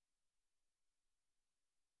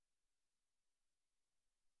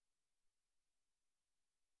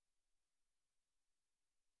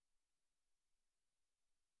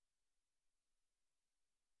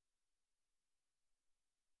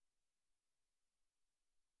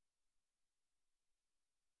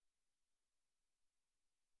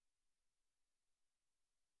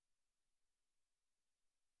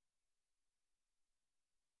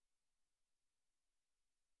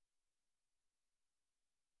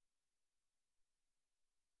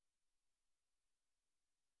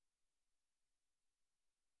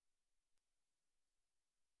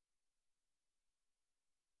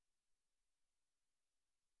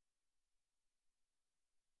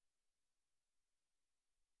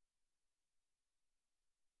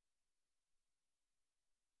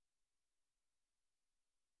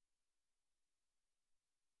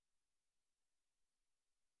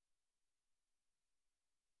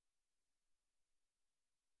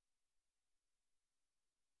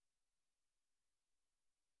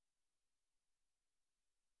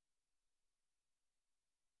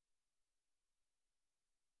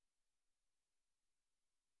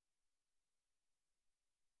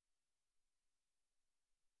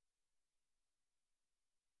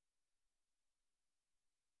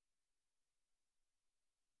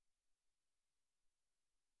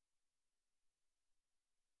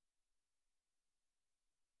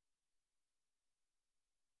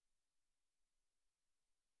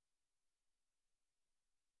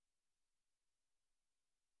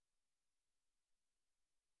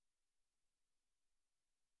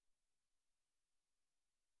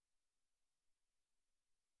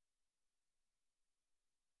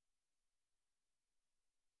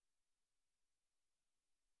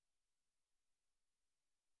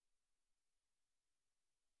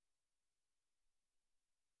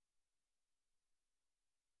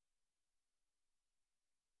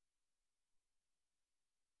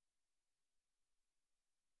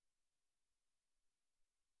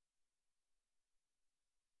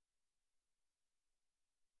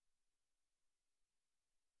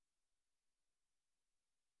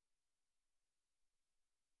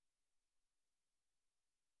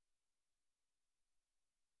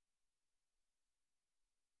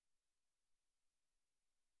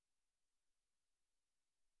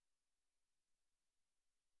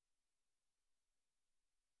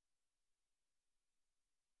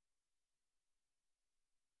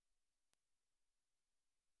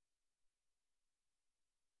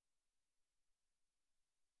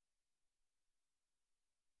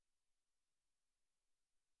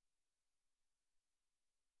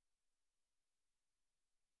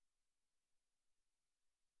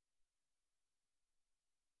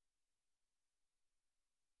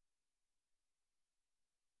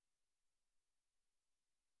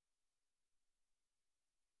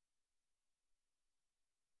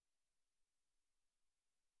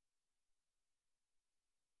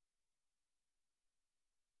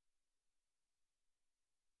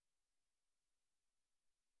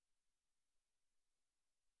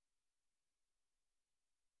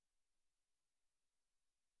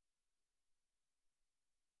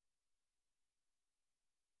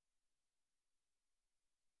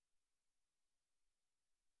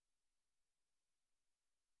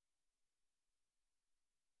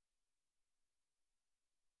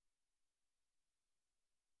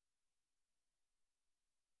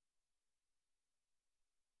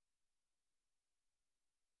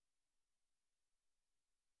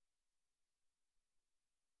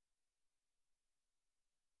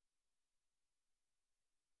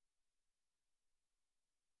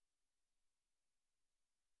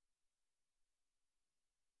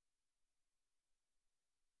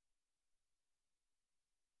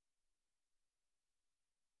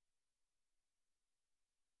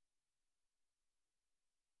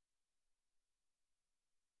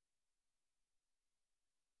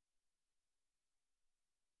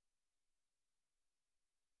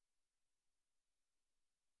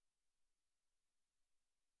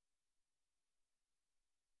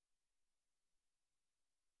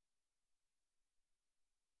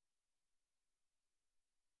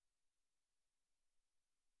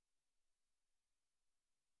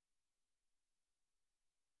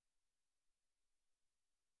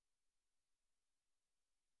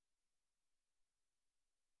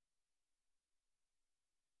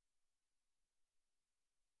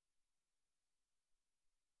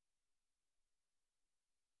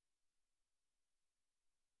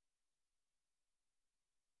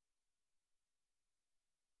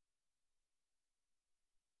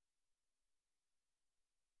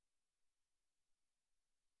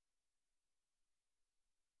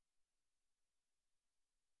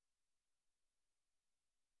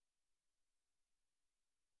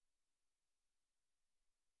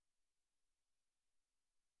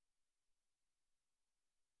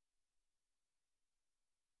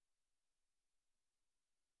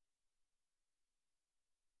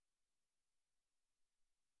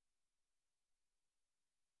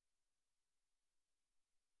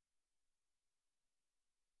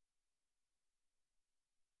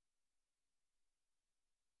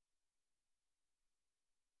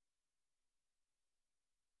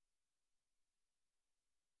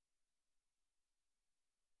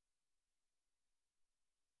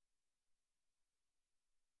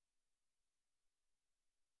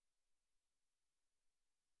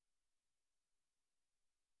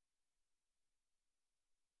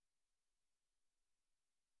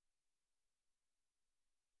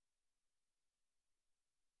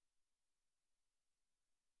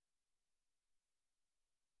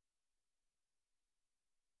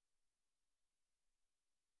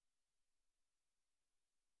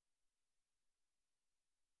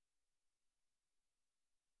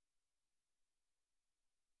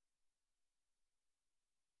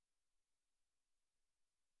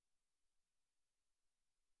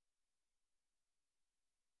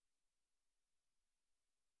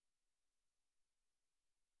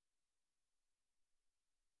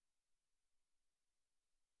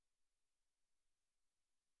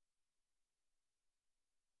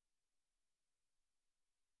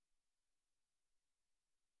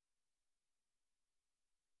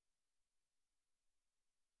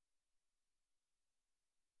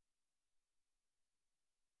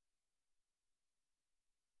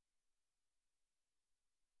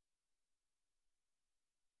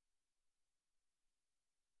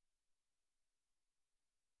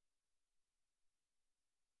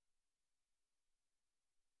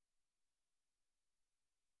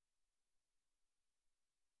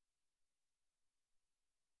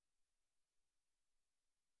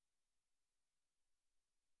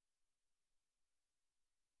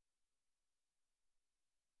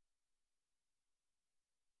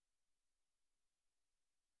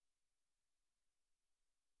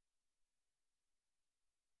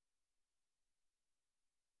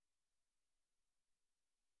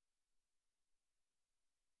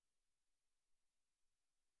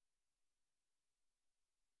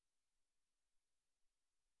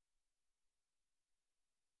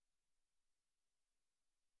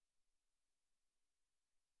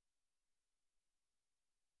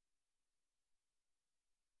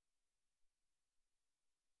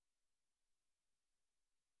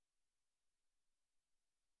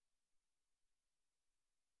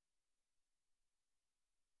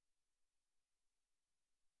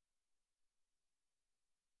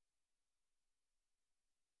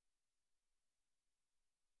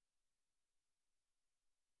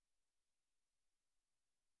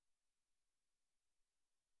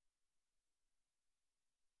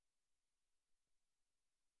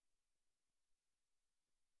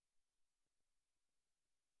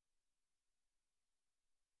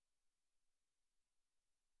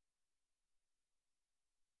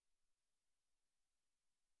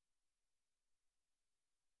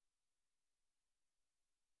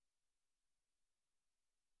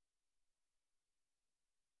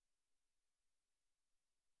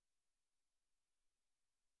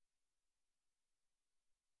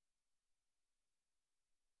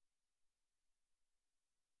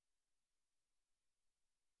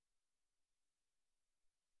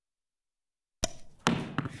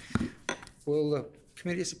 Will the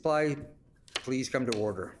Committee of Supply please come to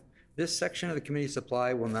order? This section of the Committee of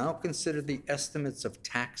Supply will now consider the estimates of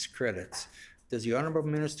tax credits. Does the Honourable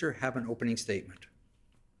Minister have an opening statement?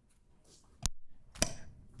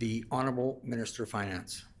 The Honourable Minister of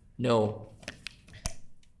Finance. No.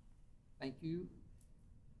 Thank you.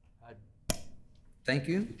 Thank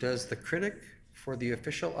you. Does the critic for the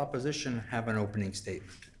official opposition have an opening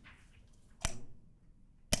statement?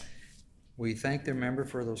 We thank the member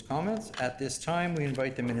for those comments. At this time, we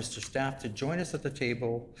invite the minister's staff to join us at the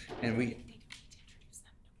table, and we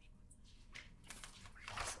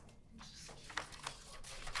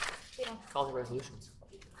Call the resolutions.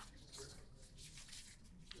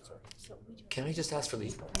 Can I just ask for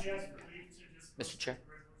leave? Mr. Chair?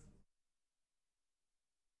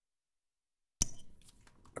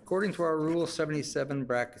 According to our Rule 77,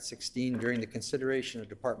 Bracket 16, during the consideration of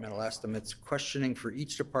departmental estimates, questioning for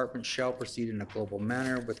each department shall proceed in a global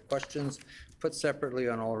manner with questions put separately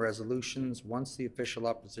on all resolutions once the official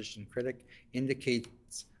opposition critic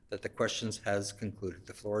indicates that the questions has concluded.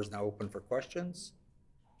 The floor is now open for questions.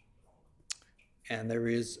 And there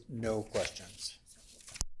is no questions.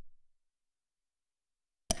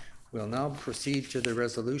 We'll now proceed to the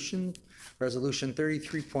resolution. Resolution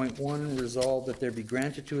 33.1, resolved that there be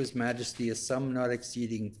granted to His Majesty a sum not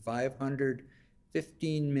exceeding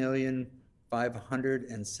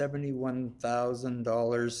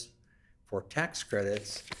 $515,571,000 for tax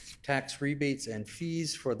credits, tax rebates, and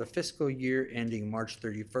fees for the fiscal year ending March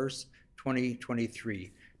 31st,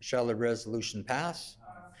 2023. Shall the resolution pass?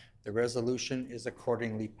 The resolution is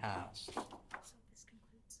accordingly passed.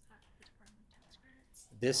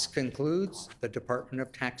 This concludes the Department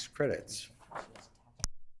of Tax Credits.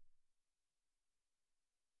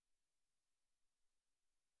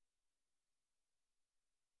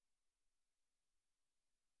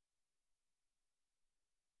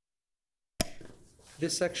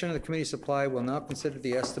 This section of the committee supply will now consider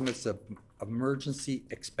the estimates of emergency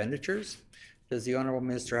expenditures. Does the Honourable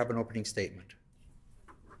Minister have an opening statement?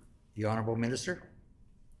 The Honourable Minister?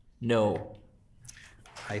 No.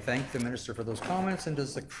 I thank the Minister for those comments, and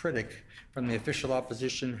does the critic from the official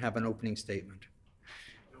opposition have an opening statement?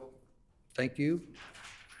 No. Thank you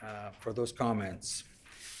for those comments.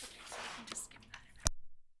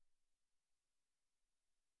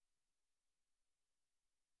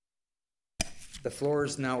 The floor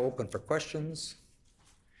is now open for questions.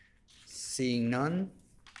 Seeing none,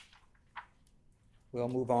 we'll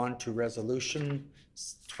move on to Resolution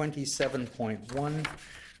 27.1.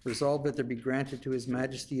 Resolved that there be granted to His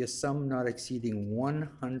Majesty a sum not exceeding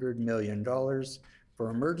 $100 million for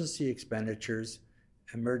emergency expenditures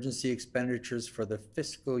for the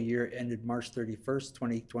fiscal year ended March 31st,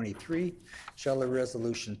 2023. Shall the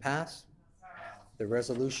resolution pass? The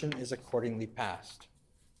resolution is accordingly passed.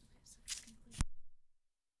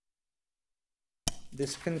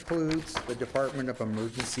 This concludes the Department of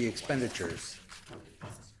Emergency Expenditures.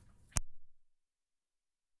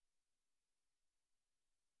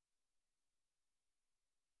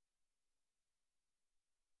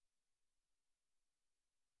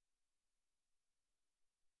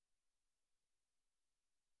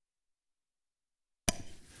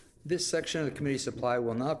 This section of the committee supply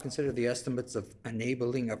will now consider the estimates of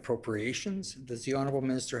enabling appropriations. Does the Honourable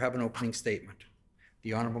Minister have an opening statement?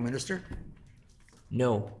 The Honourable Minister?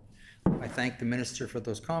 No. I thank the Minister for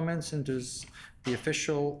those comments, and does the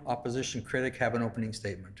official opposition critic have an opening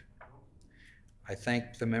statement? I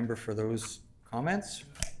thank the member for those comments.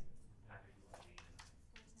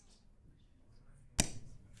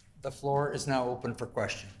 The floor is now open for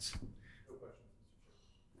questions.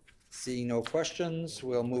 Seeing no questions,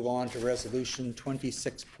 we'll move on to Resolution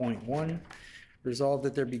 26.1. Resolved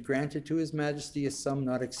that there be granted to His Majesty a sum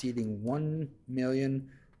not exceeding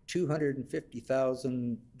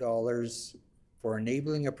 $1,250,000 for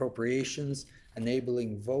enabling appropriations,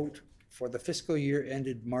 enabling vote for the fiscal year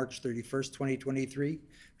ended March 31st, 2023.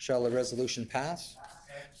 Shall the resolution pass?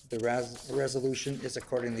 The resolution is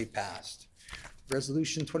accordingly passed.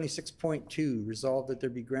 Resolution 26.2, resolved that there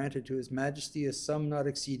be granted to His Majesty a sum not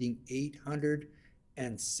exceeding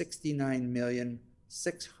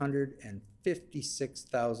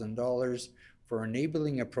 $869,656,000 for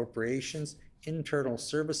enabling appropriations, internal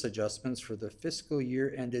service adjustments for the fiscal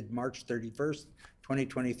year ended March 31st,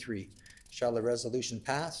 2023. Shall the resolution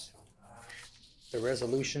pass? The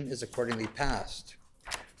resolution is accordingly passed.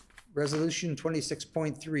 Resolution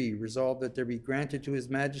 26.3, resolved that there be granted to His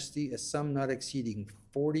Majesty a sum not exceeding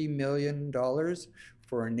 $40 million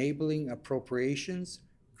for enabling appropriations,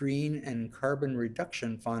 green and carbon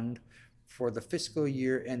reduction fund for the fiscal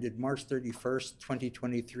year ended March 31st,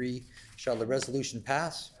 2023. Shall the resolution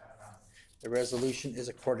pass? The resolution is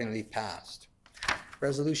accordingly passed.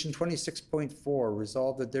 Resolution 26.4,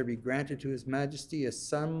 resolved that there be granted to His Majesty a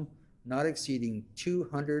sum not exceeding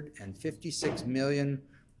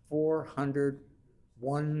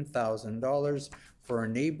 $256,401,000 for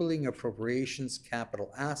enabling appropriations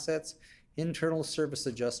capital assets, internal service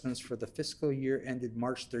adjustments for the fiscal year ended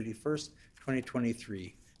March 31st,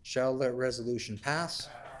 2023. Shall the resolution pass?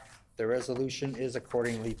 The resolution is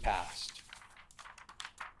accordingly passed.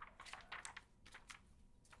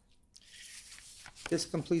 This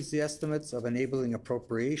completes the estimates of enabling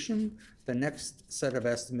appropriation. The next set of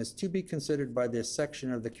estimates to be considered by this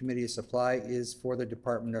section of the Committee of Supply is for the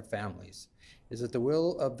Department of Families. Is it the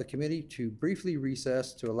will of the committee to briefly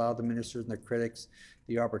recess to allow the ministers and their critics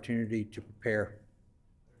the opportunity to prepare?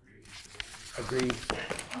 Agreed.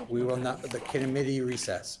 We will not, the committee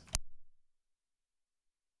recess.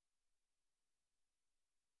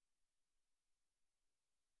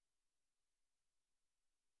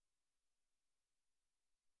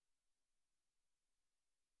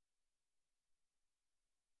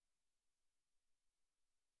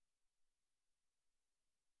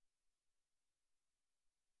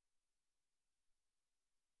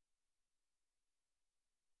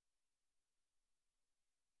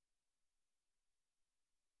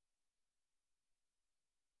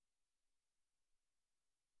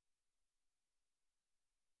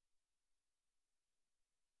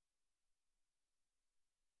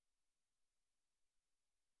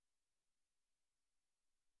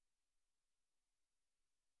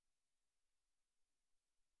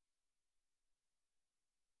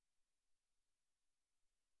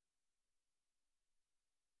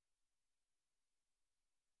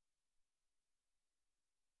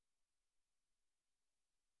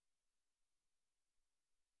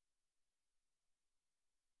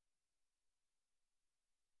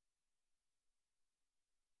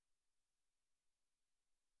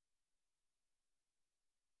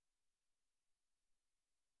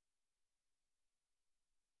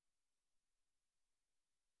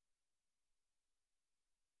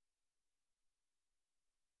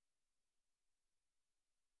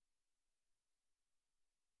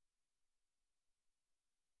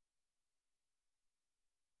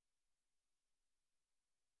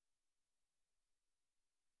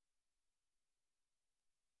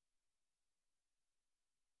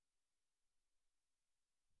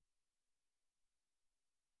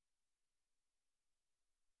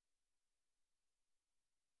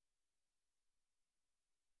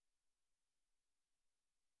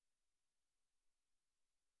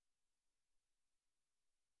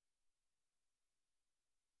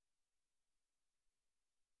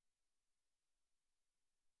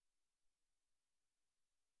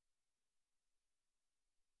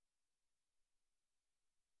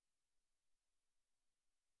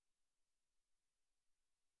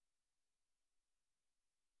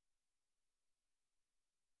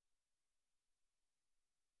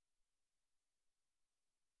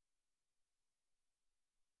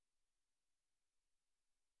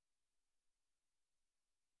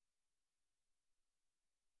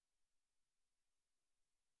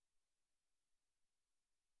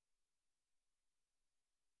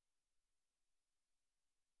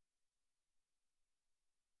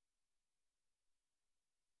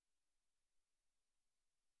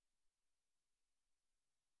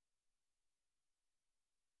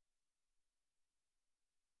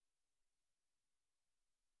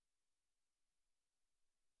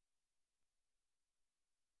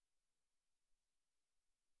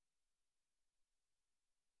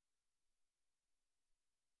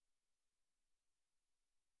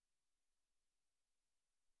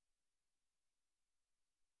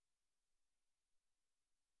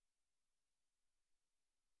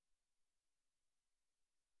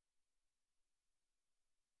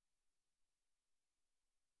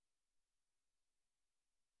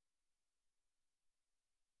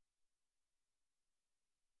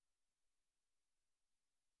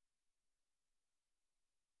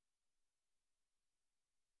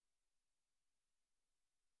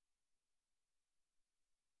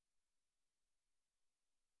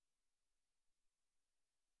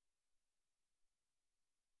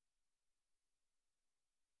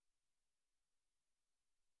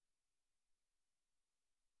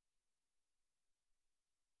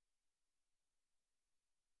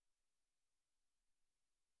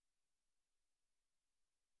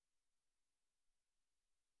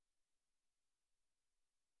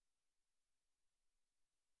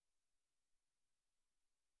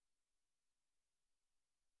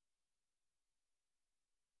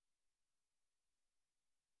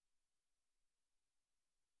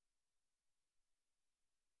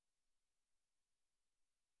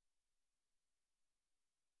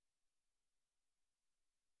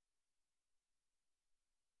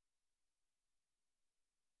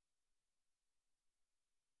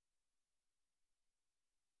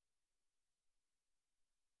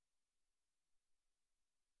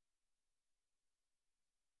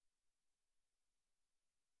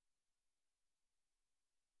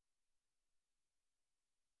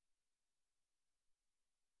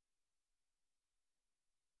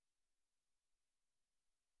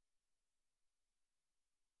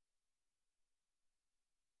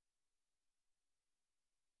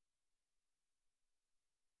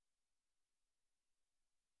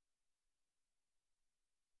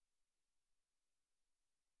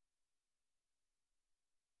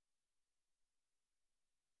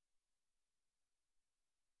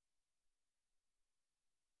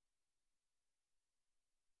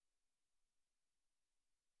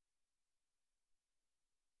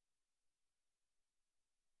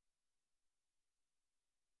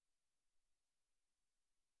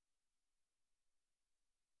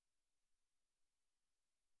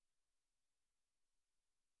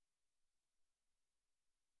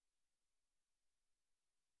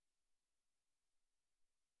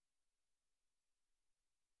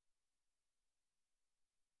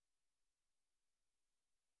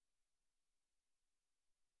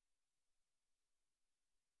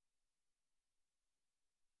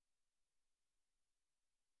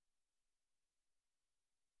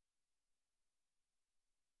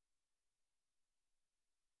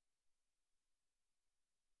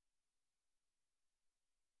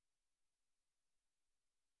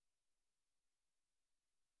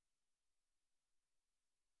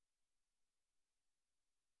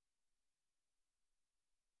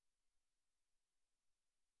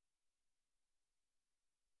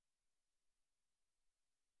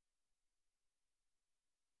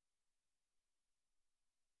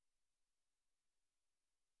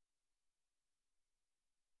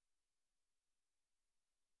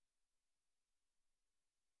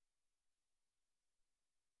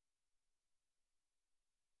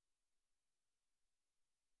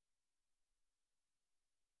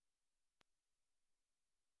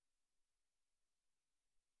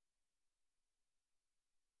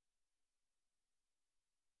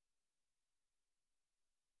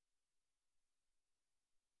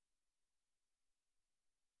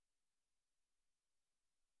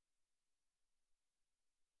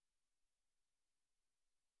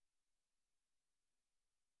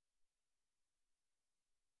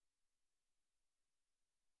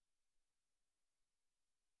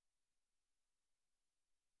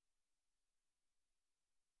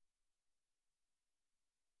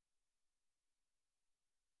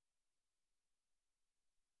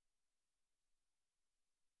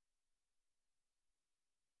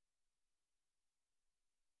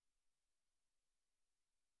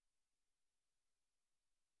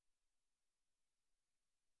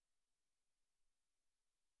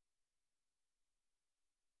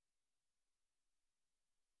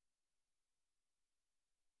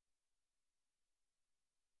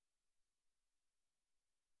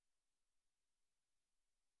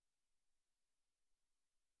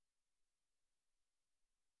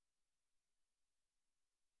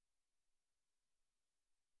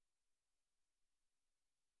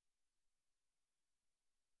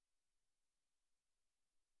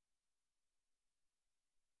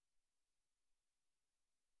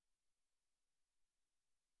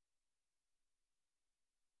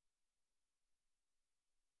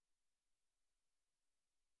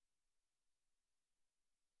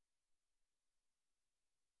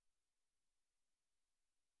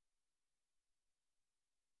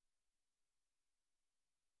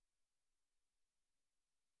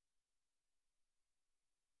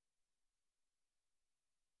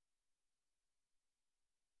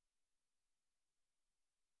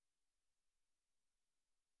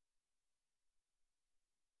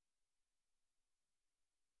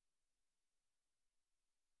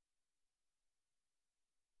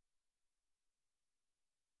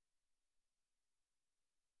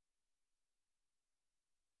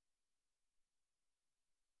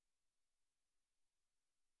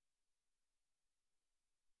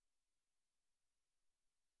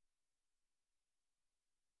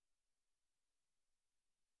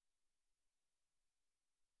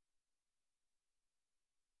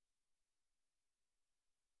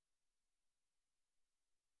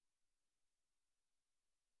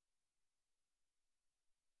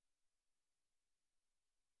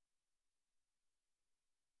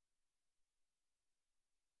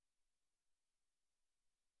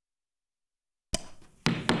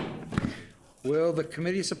 Will the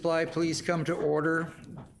committee supply please come to order?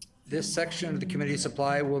 This section of the committee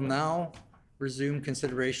supply will now resume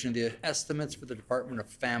consideration of the estimates for the Department of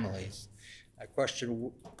Families.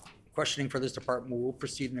 Questioning for this department will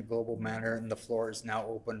proceed in a global manner, and the floor is now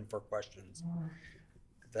open for questions.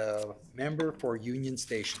 The member for Union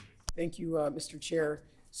Station. Thank you, Mr. Chair.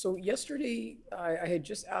 So yesterday, I had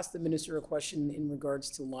just asked the minister a question in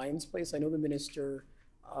regards to Lions Place. I know the minister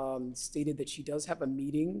stated that she does have a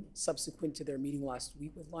meeting subsequent to their meeting last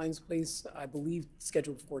week with Lions Place, I believe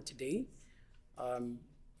scheduled for today,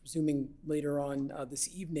 presuming later on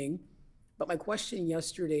this evening. But my question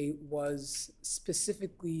yesterday was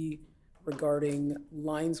specifically regarding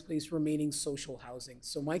Lions Place remaining social housing.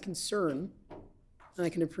 So my concern, and I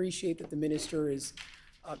can appreciate that the minister is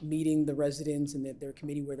meeting the residents and their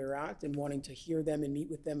committee where they're at and wanting to hear them and meet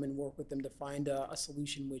with them and work with them to find a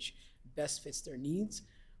solution which best fits their needs.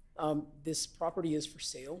 This property is for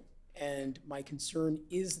sale, and my concern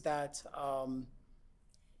is that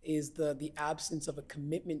is the absence of a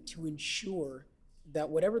commitment to ensure that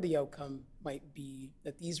whatever the outcome might be,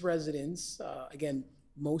 that these residents, again,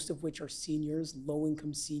 most of which are seniors,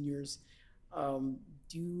 low-income seniors,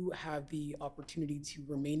 do have the opportunity to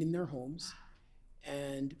remain in their homes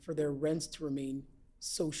and for their rents to remain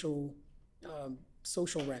social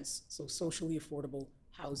rents, so socially affordable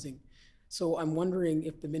housing. So I'm wondering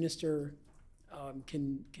if the minister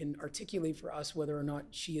can articulate for us whether or not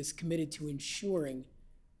she is committed to ensuring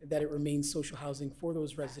that it remains social housing for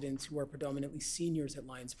those residents who are predominantly seniors at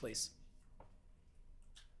Lions Place.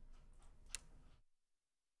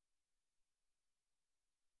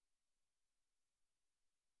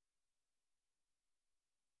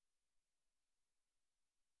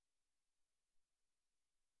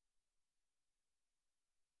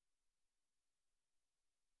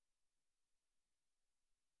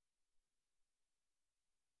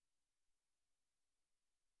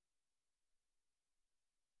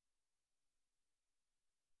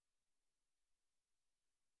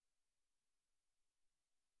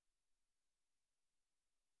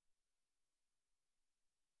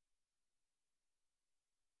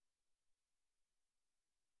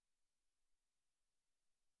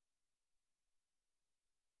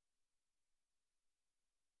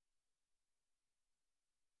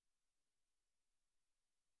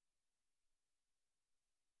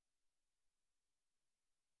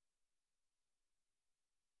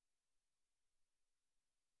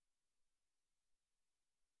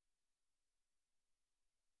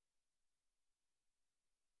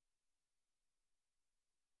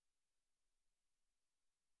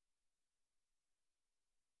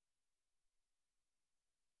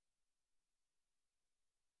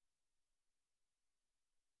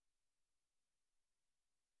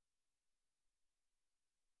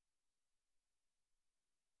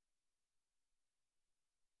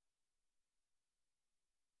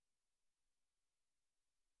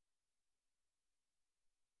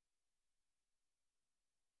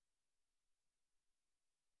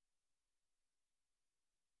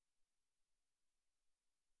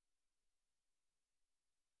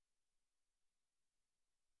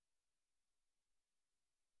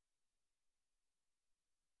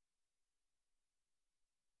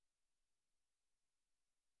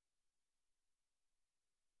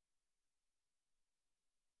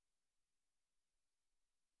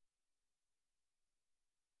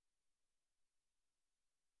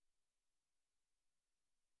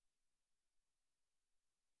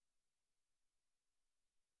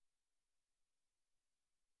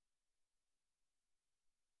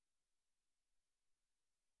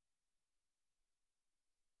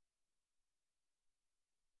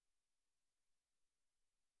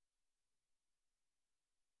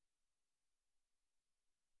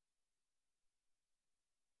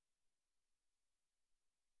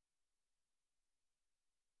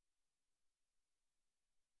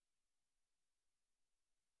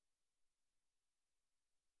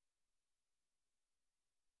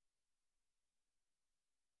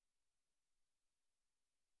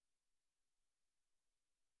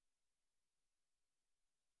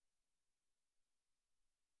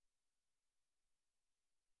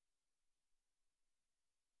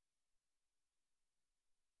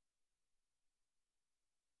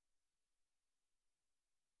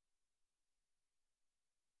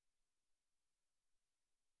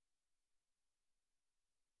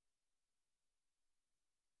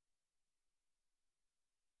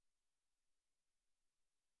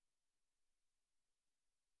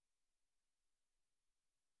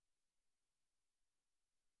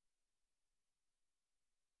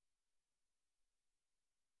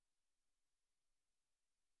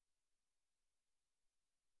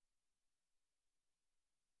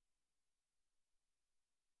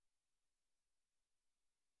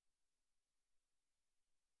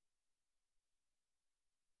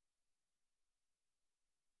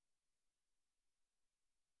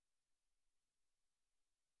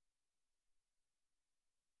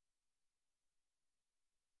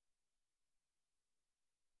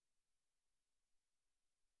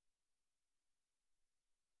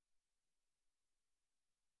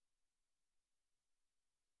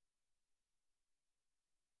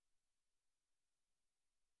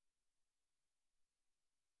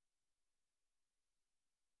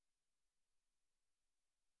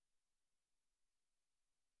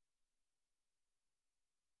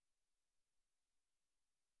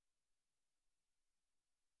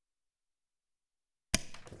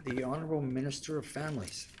 The Honorable Minister of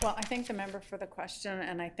Families. Well, I thank the member for the question,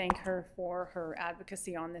 and I thank her for her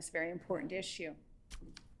advocacy on this very important issue.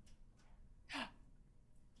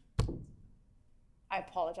 I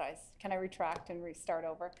apologize. Can I retract and restart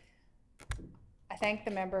over? I thank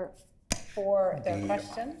the member for their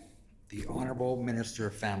question. The Honorable Minister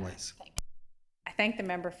of Families. I thank the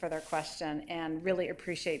member for their question and really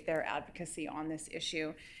appreciate their advocacy on this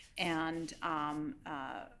issue. And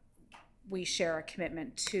we share a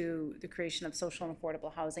commitment to the creation of social and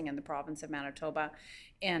affordable housing in the province of Manitoba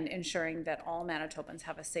and ensuring that all Manitobans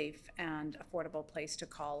have a safe and affordable place to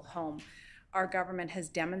call home. Our government has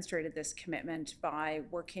demonstrated this commitment by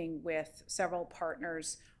working with several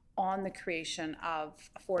partners on the creation of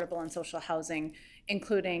affordable and social housing,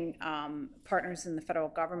 including partners in the federal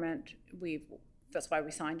government. That's why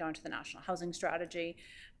we signed on to the National Housing Strategy.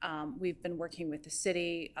 We've been working with the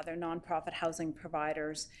city, other nonprofit housing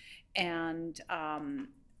providers, and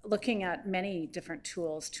looking at many different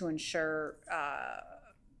tools to ensure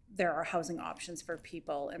there are housing options for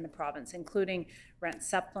people in the province, including rent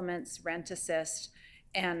supplements, rent assist,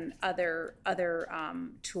 and other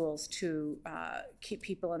tools to keep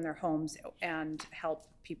people in their homes and help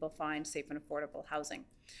people find safe and affordable housing.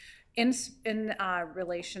 In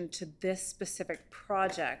relation to this specific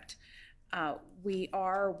project, we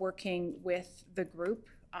are working with the group,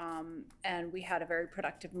 and we had a very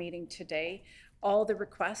productive meeting today. All the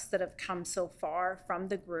requests that have come so far from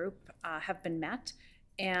the group have been met,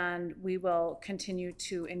 and we will continue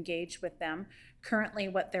to engage with them. Currently,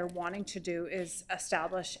 what they're wanting to do is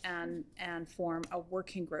establish and form a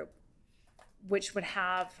working group, which would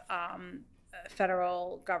have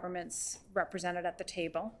federal governments represented at the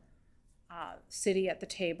table, city at the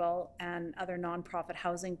table, and other nonprofit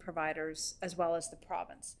housing providers, as well as the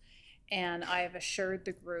province. And I have assured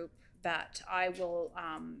the group that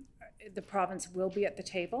the province will be at the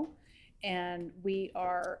table, and we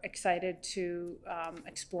are excited to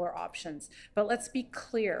explore options. But let's be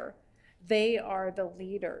clear, they are the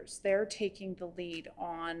leaders. They're taking the lead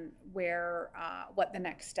on what the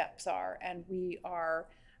next steps are, and we are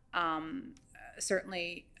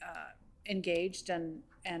certainly engaged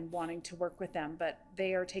and wanting to work with them, but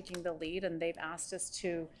they are taking the lead, and they've asked us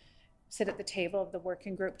to sit at the table of the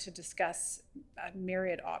working group to discuss a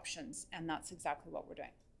myriad options, and that's exactly what we're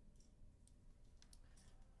doing.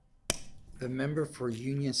 The member for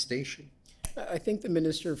Union Station. I thank the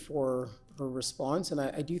minister for her response, and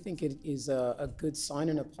I do think it is a good sign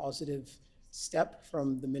and a positive step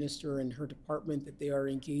from the minister and her department that they are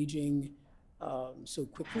engaging so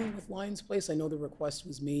quickly with Lions Place. I know the request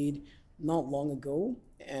was made not long ago,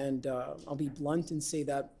 and I'll be blunt and say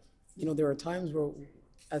that, you know, there are times where,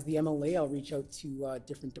 as the MLA, I'll reach out to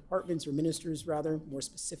different departments, or ministers rather, more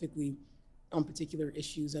specifically on particular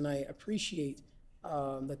issues, and I appreciate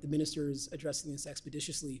that the minister is addressing this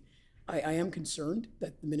expeditiously. I am concerned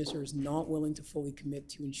that the minister is not willing to fully commit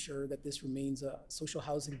to ensure that this remains a social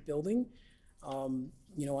housing building.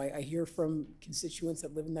 You know, I hear from constituents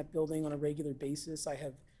that live in that building on a regular basis. I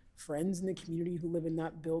have friends in the community who live in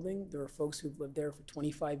that building. There are folks who've lived there for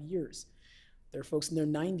 25 years. There are folks in their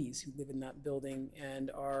 90s who live in that building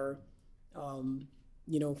and are,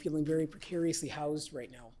 you know, feeling very precariously housed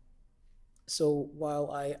right now. So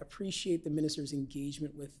while I appreciate the minister's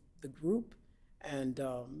engagement with the group and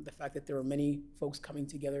the fact that there are many folks coming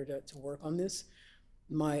together to work on this,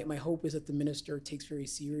 my hope is that the minister takes very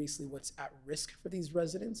seriously what's at risk for these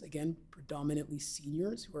residents, again, predominantly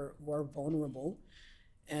seniors who are vulnerable.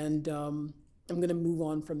 And I'm going to move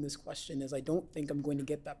on from this question, as I don't think I'm going to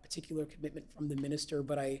get that particular commitment from the minister,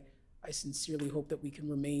 but I sincerely hope that we can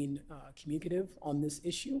remain communicative on this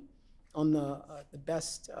issue, on the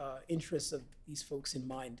best interests of these folks in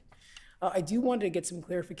mind. I do want to get some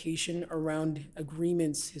clarification around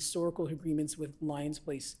agreements, historical agreements with Lions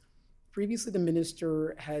Place. Previously, the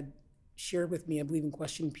minister had shared with me, I believe in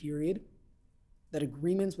question period, that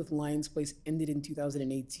agreements with Lions Place ended in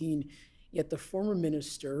 2018, yet the former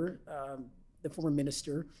minister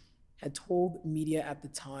had told media at the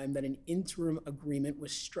time that an interim agreement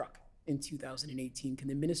was struck in 2018. Can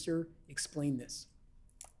the minister explain this?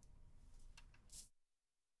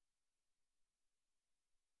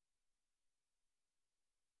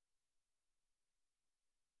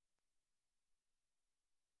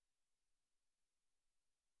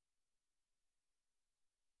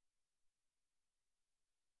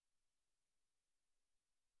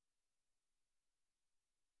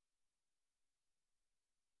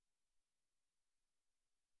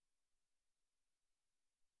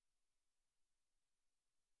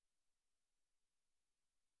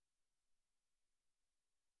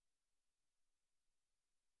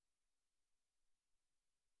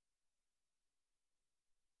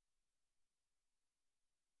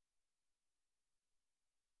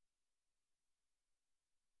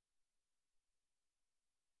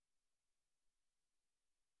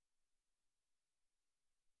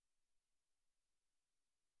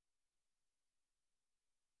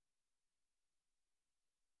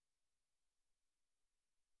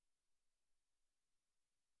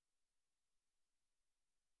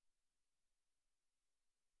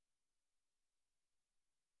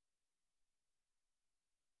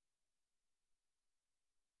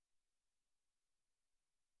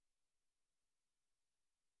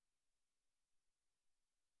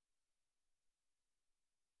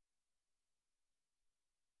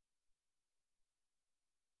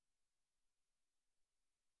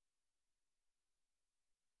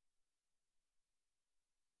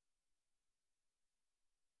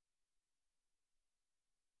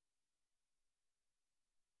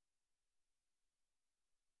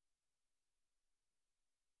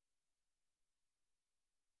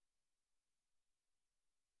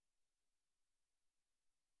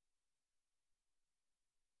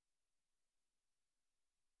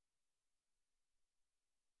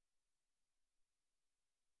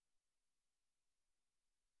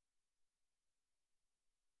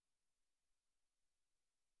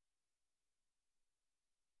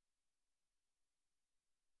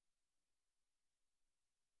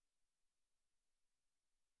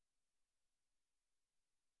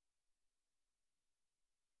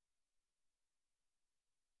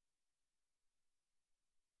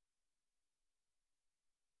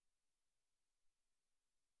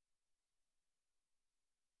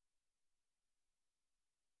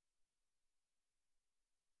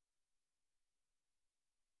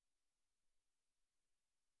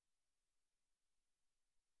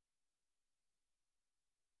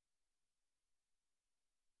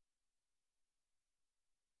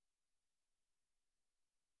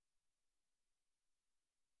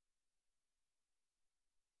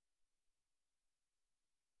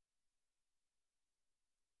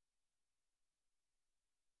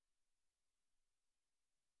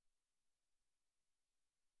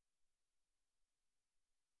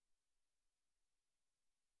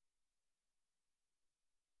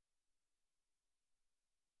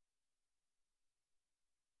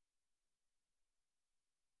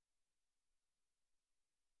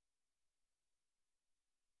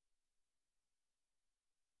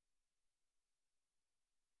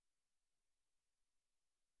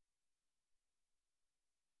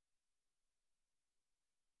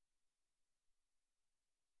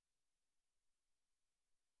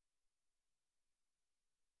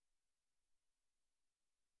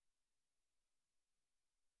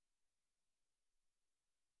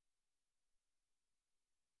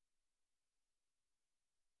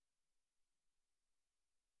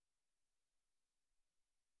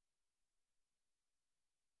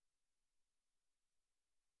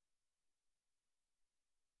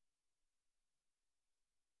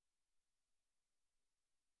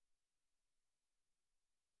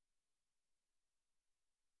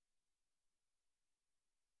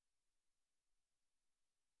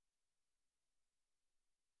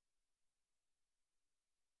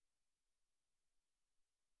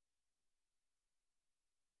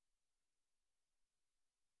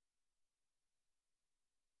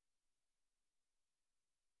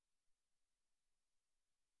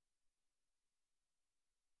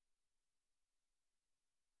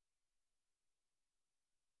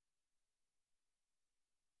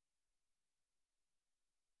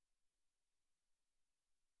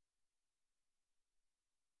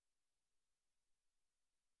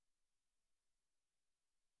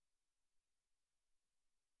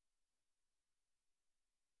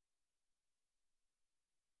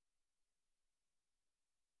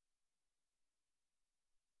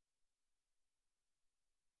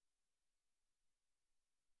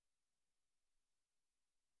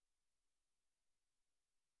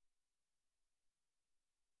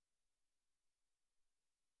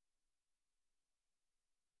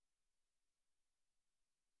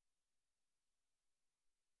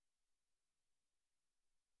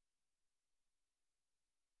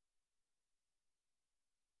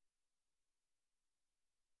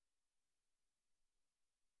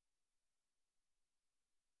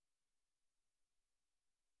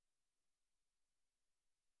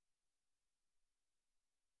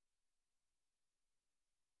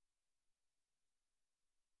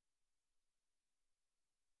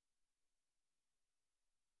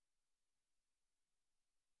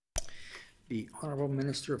 The Honorable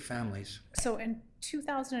Minister of Families. So in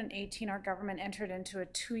 2018, our government entered into a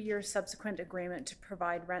 2-year subsequent agreement to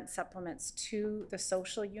provide rent supplements to the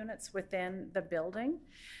social units within the building.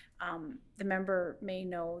 The member may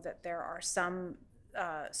know that there are some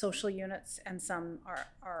social units and some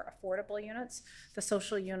are affordable units. The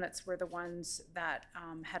social units were the ones that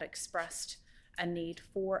had expressed a need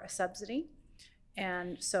for a subsidy.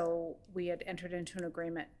 And so we had entered into an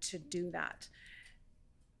agreement to do that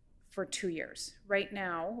for 2 years. Right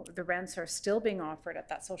now, the rents are still being offered at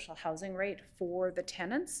that social housing rate for the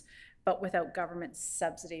tenants, but without government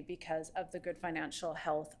subsidy because of the good financial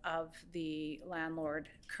health of the landlord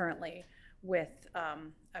currently with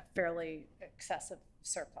a fairly excessive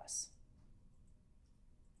surplus.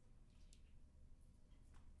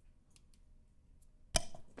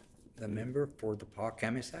 The member for the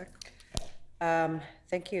Pas-Kamisak.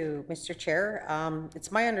 Thank you, Mr. Chair. It's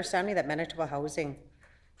my understanding that Manitoba Housing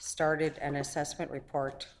started an assessment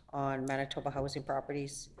report on Manitoba housing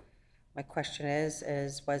properties. My question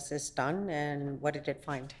is was this done and what did it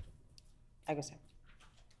find? I guess.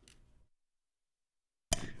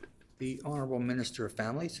 The Honorable Minister of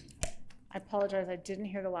Families. I apologize, I didn't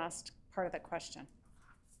hear the last part of that question.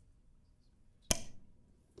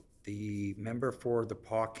 The member for the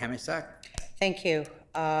Pas-Kamisak. Thank you.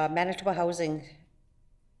 Manitoba Housing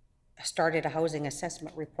started a housing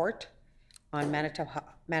assessment report on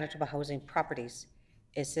Manitoba housing properties.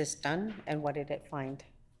 Is this done and what did it find?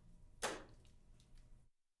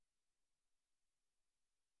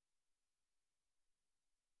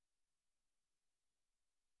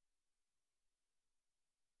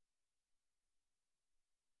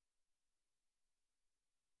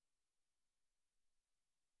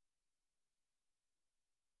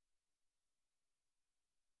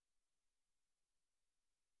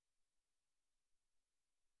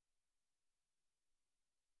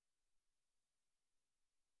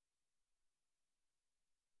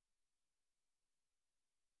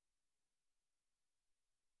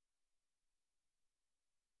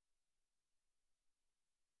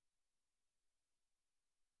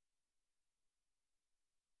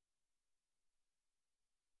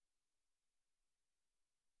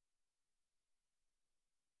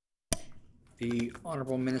 The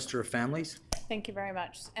Honorable Minister of Families. Thank you very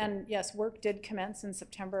much. And yes, work did commence in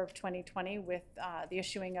September of 2020 with the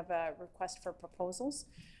issuing of a request for proposals,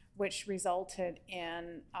 which resulted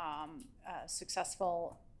in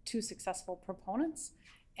two successful proponents.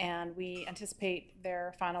 And we anticipate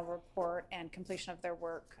their final report and completion of their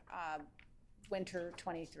work winter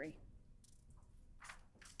 23.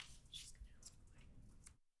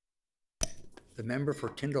 The member for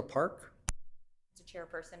Tyndall Park. Mr.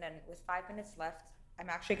 Chairperson, and with 5 minutes left, I'm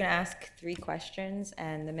actually going to ask 3 questions,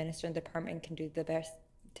 and the minister and the department can do the best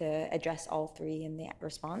to address all 3 in the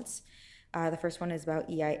response. The first one is about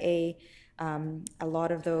EIA. A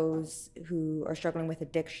lot of those who are struggling with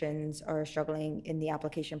addictions are struggling in the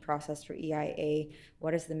application process for EIA.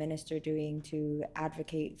 What is the minister doing to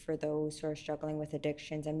advocate for those who are struggling with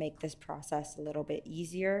addictions and make this process a little bit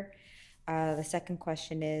easier? The second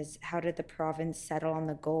question is, how did the province settle on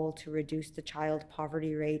the goal to reduce the child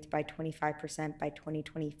poverty rate by 25% by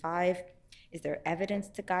 2025? Is there evidence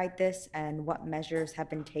to guide this, and what measures have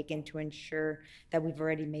been taken to ensure that we've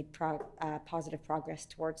already made positive progress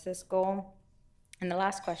towards this goal? And the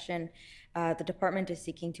last question, the department is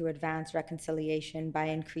seeking to advance reconciliation by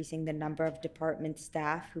increasing the number of department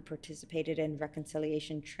staff who participated in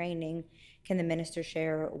reconciliation training. Can the minister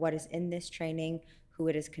share what is in this training, who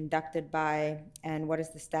it is conducted by, and what is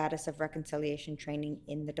the status of reconciliation training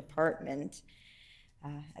in the department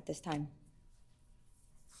at this time?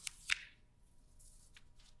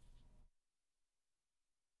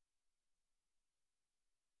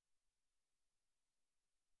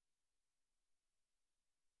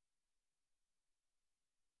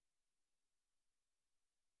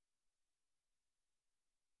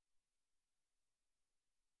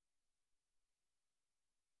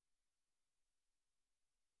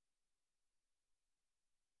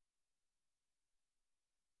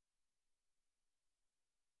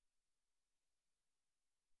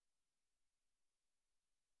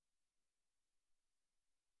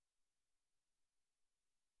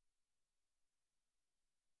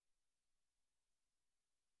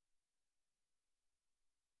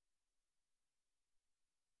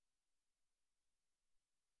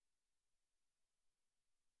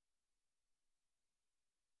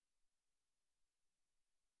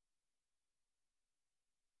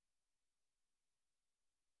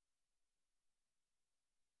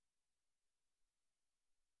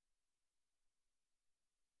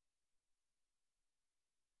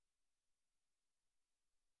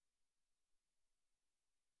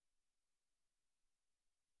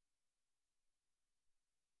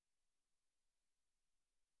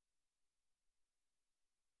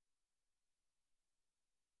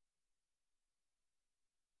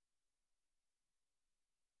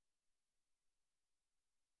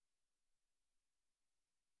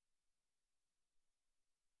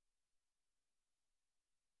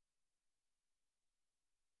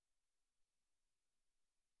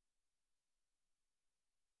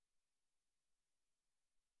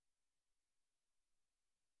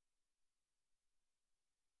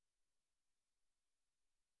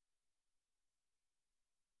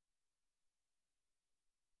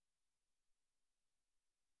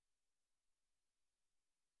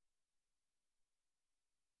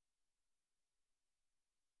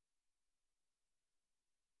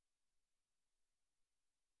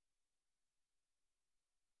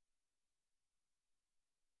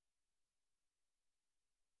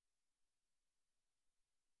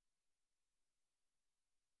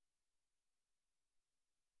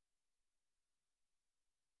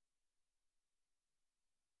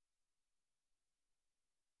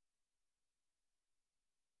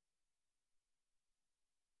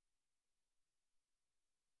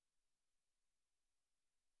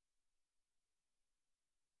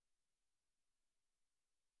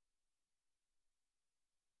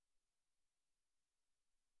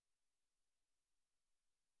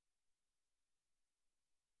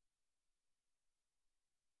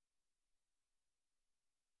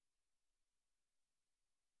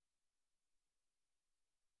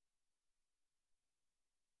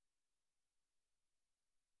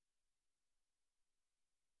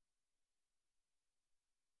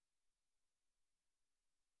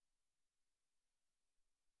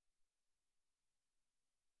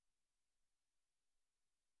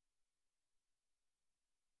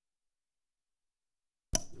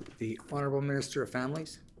 The Honorable Minister of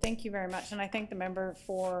Families. Thank you very much, and I thank the member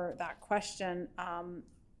for that question.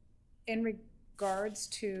 In regards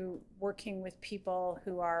to working with people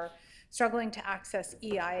who are struggling to access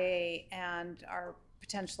EIA and are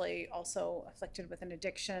potentially also afflicted with an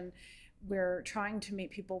addiction, we're trying to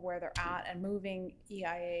meet people where they're at, and moving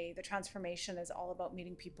EIA, the transformation is all about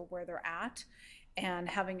meeting people where they're at and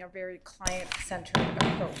having a very client-centered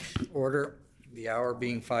approach. Order. The hour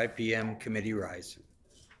being 5 p.m. Committee rise.